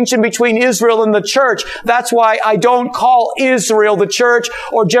distinction between Israel and the church. That's why I don't call Israel the church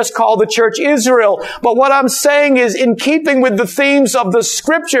or just call the church Israel. But what I'm saying is, in keeping with the themes of the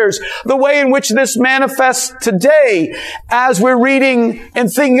scriptures, the way in which this manifests today, as we're reading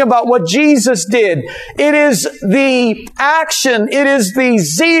and thinking about what Jesus did, it is the action, it is the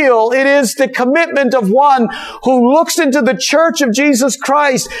zeal, it is the commitment of one who looks into the church of Jesus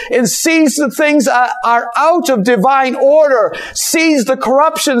Christ and sees the things are out of divine order, sees the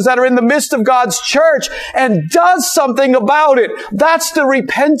corruptions that are in the midst of God's church, and does something about it. That's the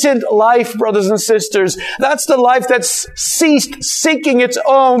repentant life, brothers and sisters. That's the life that's ceased seeking its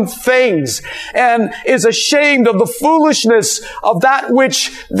own things and is ashamed of the foolishness of that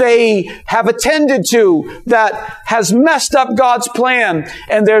which they have attended to that has messed up God's plan.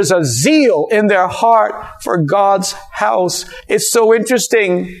 And there's a zeal in their heart for God's house. It's so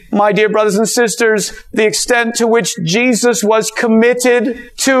interesting, my dear brothers and sisters, the extent to which Jesus was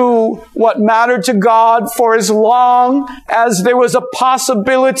committed to what mattered to God for as long as there was a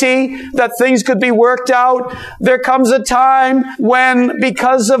possibility that things could be worked out. There comes a time when,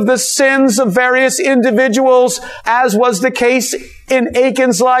 because of the sins of various individuals, as was the case in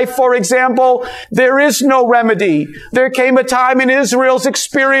Achan's life, for example, there is no remedy. There came a time in Israel's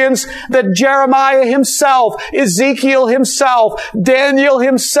experience that Jeremiah himself, Ezekiel himself, Daniel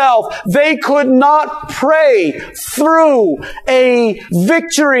himself, they could not pray through a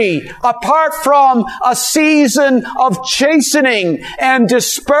victory apart from a season of chastening and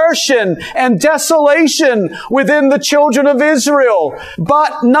dispersion and desolation within the children of Israel.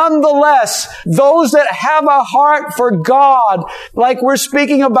 But nonetheless, those that have a heart for God, like we're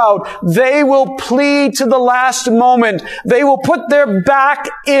speaking about, they will plead to the last moment. They will put their back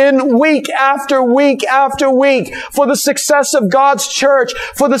in week after week after week for the success of God's church,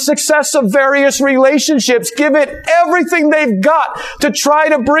 for the success of various relationships. Give it everything they've got to try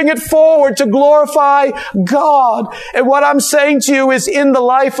to bring it forward to glorify God. And what I'm saying to you is, in the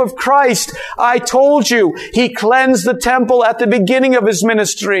life of Christ, I told you, he cleansed the temple at the beginning of his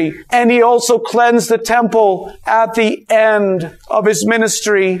ministry, and he also cleansed the temple at the end of his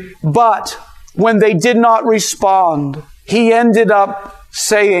ministry. But when they did not respond, he ended up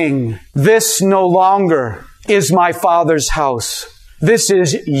saying, "This no longer is my Father's house. This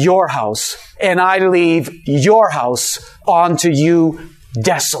is your house, and I leave your house unto you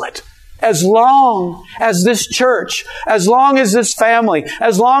desolate." As long as this church, as long as this family,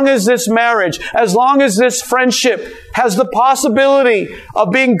 as long as this marriage, as long as this friendship has the possibility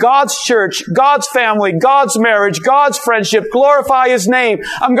of being God's church, God's family, God's marriage, God's friendship, glorify his name,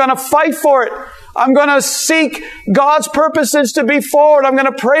 I'm going to fight for it. I'm going to seek God's purposes to be forward. I'm going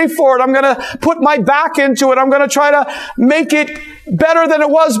to pray for it. I'm going to put my back into it. I'm going to try to make it better than it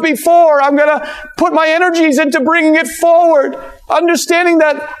was before. I'm going to put my energies into bringing it forward, understanding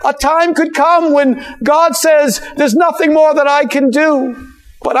that a time could come when God says, there's nothing more that I can do.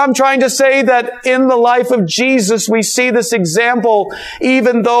 But I'm trying to say that in the life of Jesus, we see this example,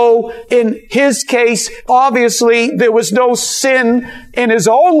 even though in his case, obviously, there was no sin in his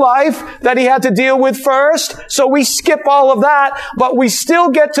own life that he had to deal with first. So we skip all of that, but we still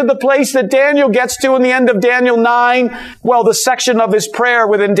get to the place that Daniel gets to in the end of Daniel 9. Well, the section of his prayer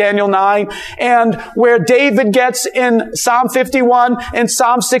within Daniel 9, and where David gets in Psalm 51 and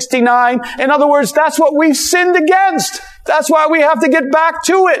Psalm 69. In other words, that's what we've sinned against. That's why we have to get back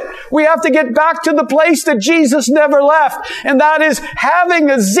to it. We have to get back to the place that Jesus never left. And that is having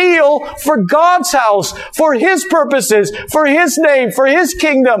a zeal for God's house, for his purposes, for his name, for for His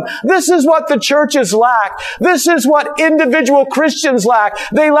kingdom. This is what the churches lack. This is what individual Christians lack.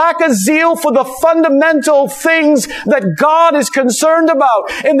 They lack a zeal for the fundamental things that God is concerned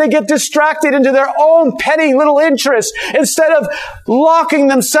about. And they get distracted into their own petty little interests instead of locking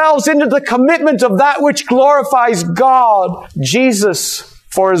themselves into the commitment of that which glorifies God. Jesus,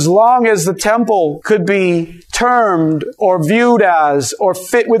 for as long as the temple could be termed or viewed as or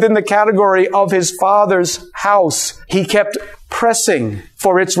fit within the category of His Father's house, He kept pressing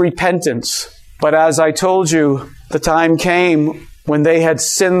for its repentance. But as I told you, the time came when they had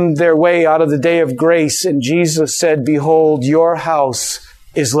sinned their way out of the day of grace, and Jesus said, "Behold, your house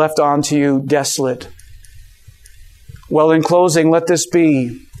is left unto you desolate." Well, in closing, let this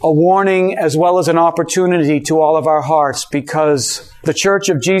be a warning as well as an opportunity to all of our hearts, because the Church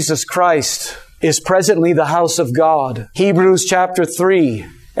of Jesus Christ is presently the house of God. Hebrews chapter 3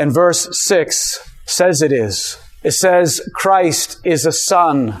 and verse 6 says it is. It says, Christ is a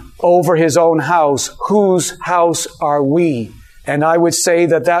son over His own house. Whose house are we? And I would say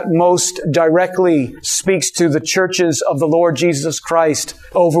that that most directly speaks to the churches of the Lord Jesus Christ,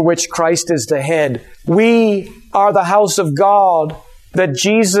 over which Christ is the head. We are the house of God that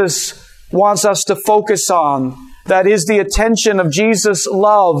Jesus wants us to focus on. That is the attention of Jesus'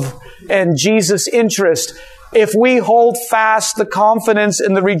 love and Jesus' interest. If we hold fast the confidence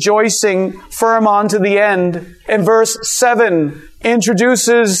and the rejoicing firm unto the end. And verse 7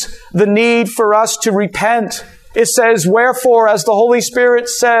 introduces the need for us to repent. It says, wherefore, as the Holy Spirit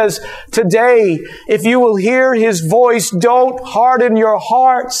says, today, if you will hear His voice, don't harden your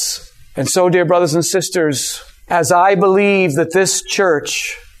hearts. And so, dear brothers and sisters, as I believe that this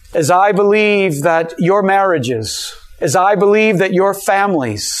church, as I believe that your marriages, as I believe that your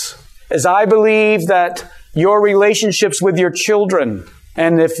families, as I believe that your relationships with your children,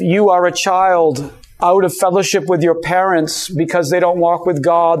 and if you are a child out of fellowship with your parents because they don't walk with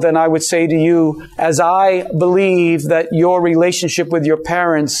God, then I would say to you, as I believe that your relationship with your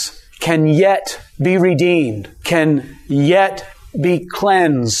parents can yet be redeemed, can yet be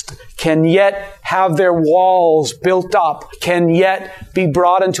cleansed, can yet have their walls built up, can yet be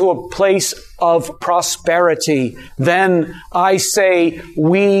brought into a place of prosperity, then I say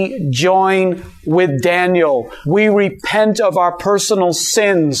we join with Daniel. We repent of our personal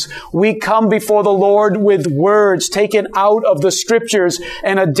sins. We come before the Lord with words taken out of the Scriptures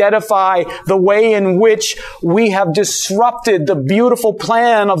and identify the way in which we have disrupted the beautiful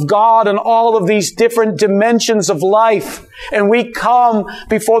plan of God in all of these different dimensions of life. And we come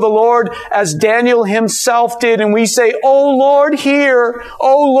before the Lord as Daniel himself did, and we say, "O Lord, hear.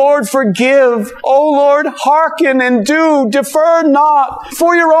 O Lord, forgive. O Lord, hearken and do. Defer not.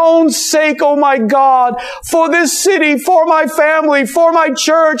 For your own sake, O my God, for this city, for my family, for my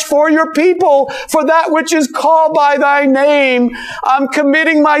church, for your people, for that which is called by thy name. I'm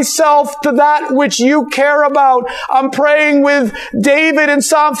committing myself to that which you care about." I'm praying with David in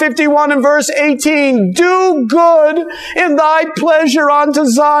Psalm 51 and verse 18. Do good in thy pleasure unto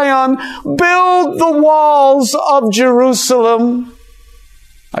Zion. Build the walls of Jerusalem.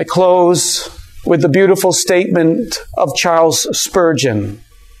 I close with the beautiful statement of Charles Spurgeon.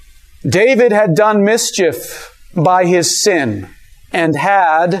 David had done mischief by his sin and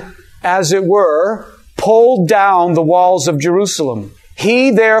had, as it were, pulled down the walls of Jerusalem.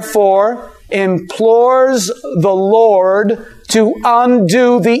 He therefore implores the Lord to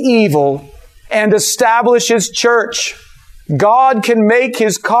undo the evil and establish His church. God can make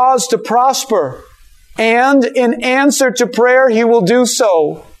His cause to prosper, and in answer to prayer, He will do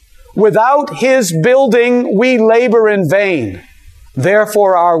so. Without His building, we labor in vain.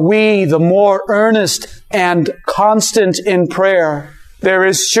 Therefore are we the more earnest and constant in prayer. There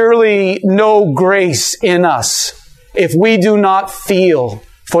is surely no grace in us if we do not feel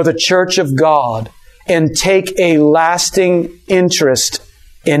for the church of God and take a lasting interest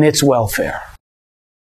in its welfare.